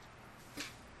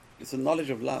 It's a knowledge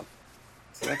of love.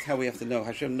 So that's how we have to know.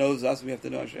 Hashem knows us, and we have to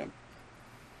know Hashem.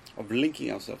 Of linking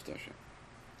ourselves to Hashem.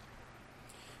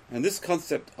 And this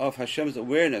concept of Hashem's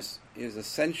awareness is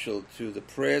essential to the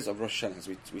prayers of Rosh Hashanah, as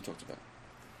we talked about.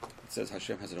 It says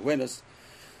Hashem has an awareness.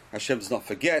 Hashem does not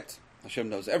forget. Hashem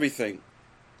knows everything.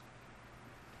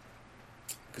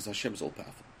 Because Hashem is all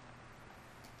powerful.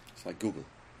 It's like Google.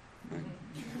 Right?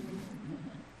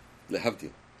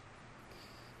 Lehavdil.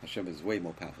 Hashem is way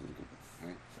more powerful than Google.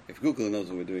 Right? If Google knows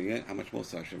what we're doing, how much more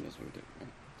so Hashem knows what we're doing. Right?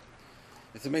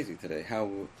 It's amazing today how,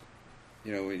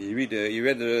 when you read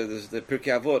the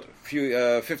Pirkei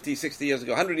Avot 50, 60 years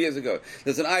ago, 100 years ago,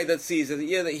 there's an eye that sees, there's an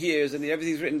ear that hears, and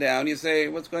everything's written down. You say,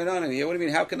 what's going on in here? What do you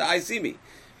mean, how can the eye see me?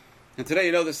 And today,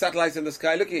 the satellites in the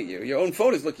sky looking at you. Your own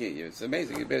phone is looking at you. It's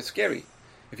amazing. It's very scary.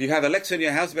 If you have Alexa in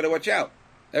your house, you better watch out.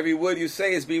 Every word you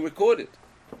say is being recorded.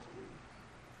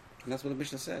 And that's what the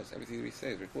Mishnah says. Everything we say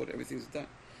is recorded. Everything's done.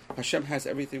 Hashem has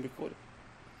everything recorded.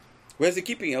 Where's he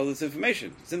keeping all this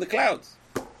information? It's in the clouds.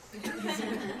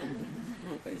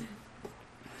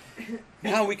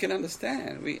 Now we can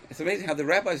understand. It's amazing how the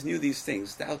rabbis knew these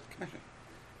things.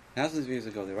 Thousands of years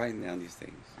ago, they're writing down these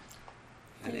things.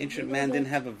 An ancient man didn't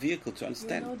have a vehicle to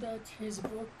understand. You know that his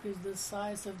book is the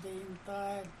size of the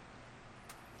entire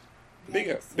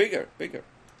Bigger.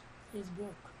 His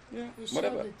book. Yeah, He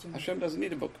whatever. showed it to me. Hashem doesn't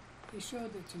need a book. He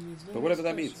showed it to me. It's very But whatever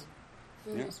that special. means.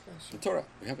 Very Yeah. special. The Torah,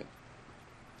 we have it.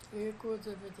 He records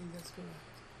everything. That's correct.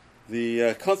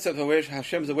 The concept of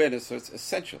Hashem's awareness, so it's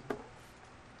essential.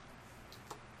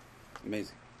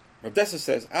 Amazing. Rav Dessler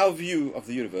says, our view of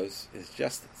the universe is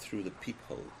just through the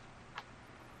peephole.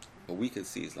 What we can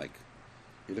see is like,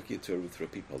 you're looking into a room through a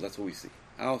peephole. That's what we see.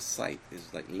 Our sight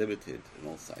is like limited on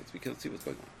all sides. We cannot see what's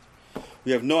going on.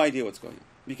 We have no idea what's going on.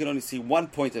 We can only see one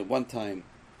point at one time.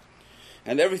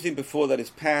 And everything before that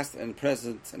is past and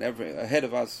present and ahead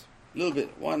of us, a little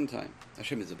bit, one time.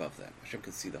 Hashem is above that. Hashem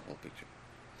can see the whole picture.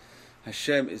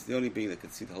 Hashem is the only being that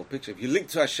can see the whole picture. If you link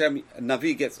to Hashem, a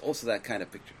Navi gets also that kind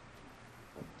of picture.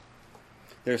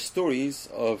 There are stories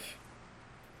of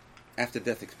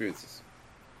after-death experiences.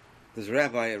 There's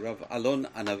Rabbi Rav Alon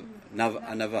Anava,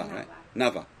 right?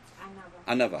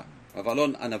 Anava. Rav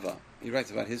Alon Anava. He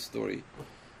writes about his story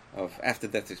of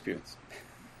after-death experience.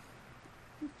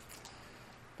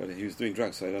 But he was doing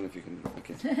drugs, so I don't know if you can...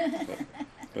 Okay.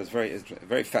 But it's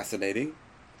very fascinating.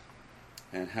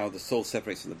 And how the soul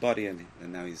separates from the body, and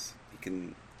now he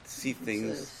can see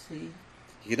things.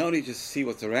 He can only just see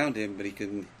what's around him, but he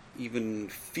can even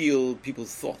feel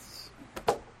people's thoughts.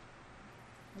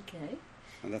 Okay.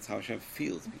 And that's how Hashem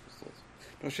feels people's thoughts.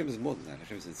 But Hashem is more than that.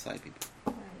 Hashem is inside people.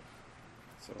 Right.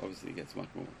 So obviously he gets much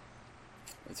more.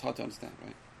 It's hard to understand,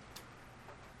 right?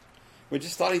 We're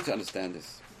just starting to understand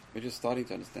this. Because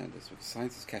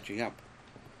science is catching up.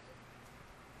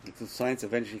 Until science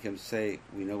eventually can say,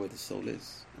 we know where the soul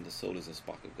is, and the soul is a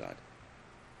spark of God.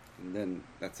 And then,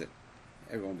 that's it.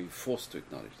 Everyone will be forced to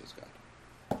acknowledge this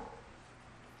God.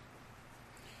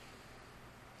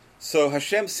 So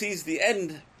Hashem sees the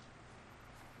end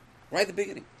right at the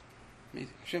beginning.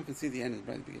 Amazing. Hashem can see the end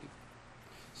right at the beginning.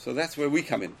 So that's where we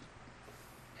come in.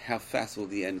 How fast will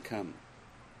the end come?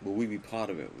 Will we be part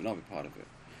of it? Will we not be part of it?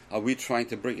 Are we trying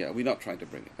to bring it? Are we not trying to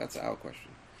bring it? That's our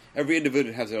question. Every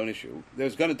individual has their own issue.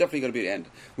 There's definitely going to be an end.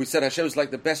 We said Hashem is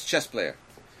like the best chess player.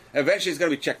 Eventually it's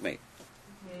going to be checkmate.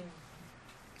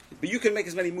 But you can make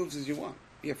as many moves as you want.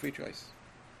 You have free choice.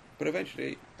 But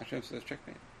eventually Hashem says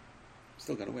checkmate.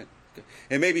 Still going to win.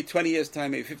 It may be 20 years'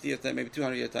 time, maybe 50 years' time, maybe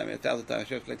 200 years' time, maybe 1,000 times.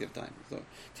 Hashem has plenty of time. So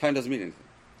time doesn't mean anything.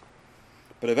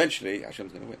 But eventually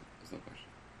Hashem's going to win. There's no question.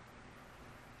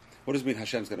 What does it mean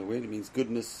Hashem's going to win? It means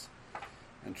goodness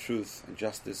and truth and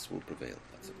justice will prevail.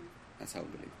 That's it. That's how we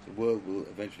believe. The world will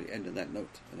eventually end on that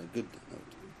note, on a good note.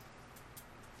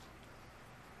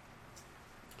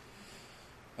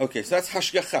 Okay, so that's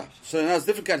hashgacha. So now there's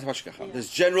different kinds of hashgacha. Yeah. There's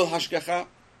general hashgacha.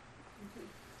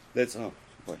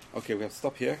 Okay, we have to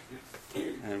stop here.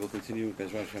 And we'll continue with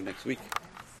Bezrat Hashem next week.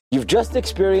 You've just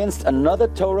experienced another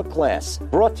Torah class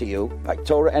brought to you by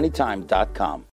TorahAnytime.com.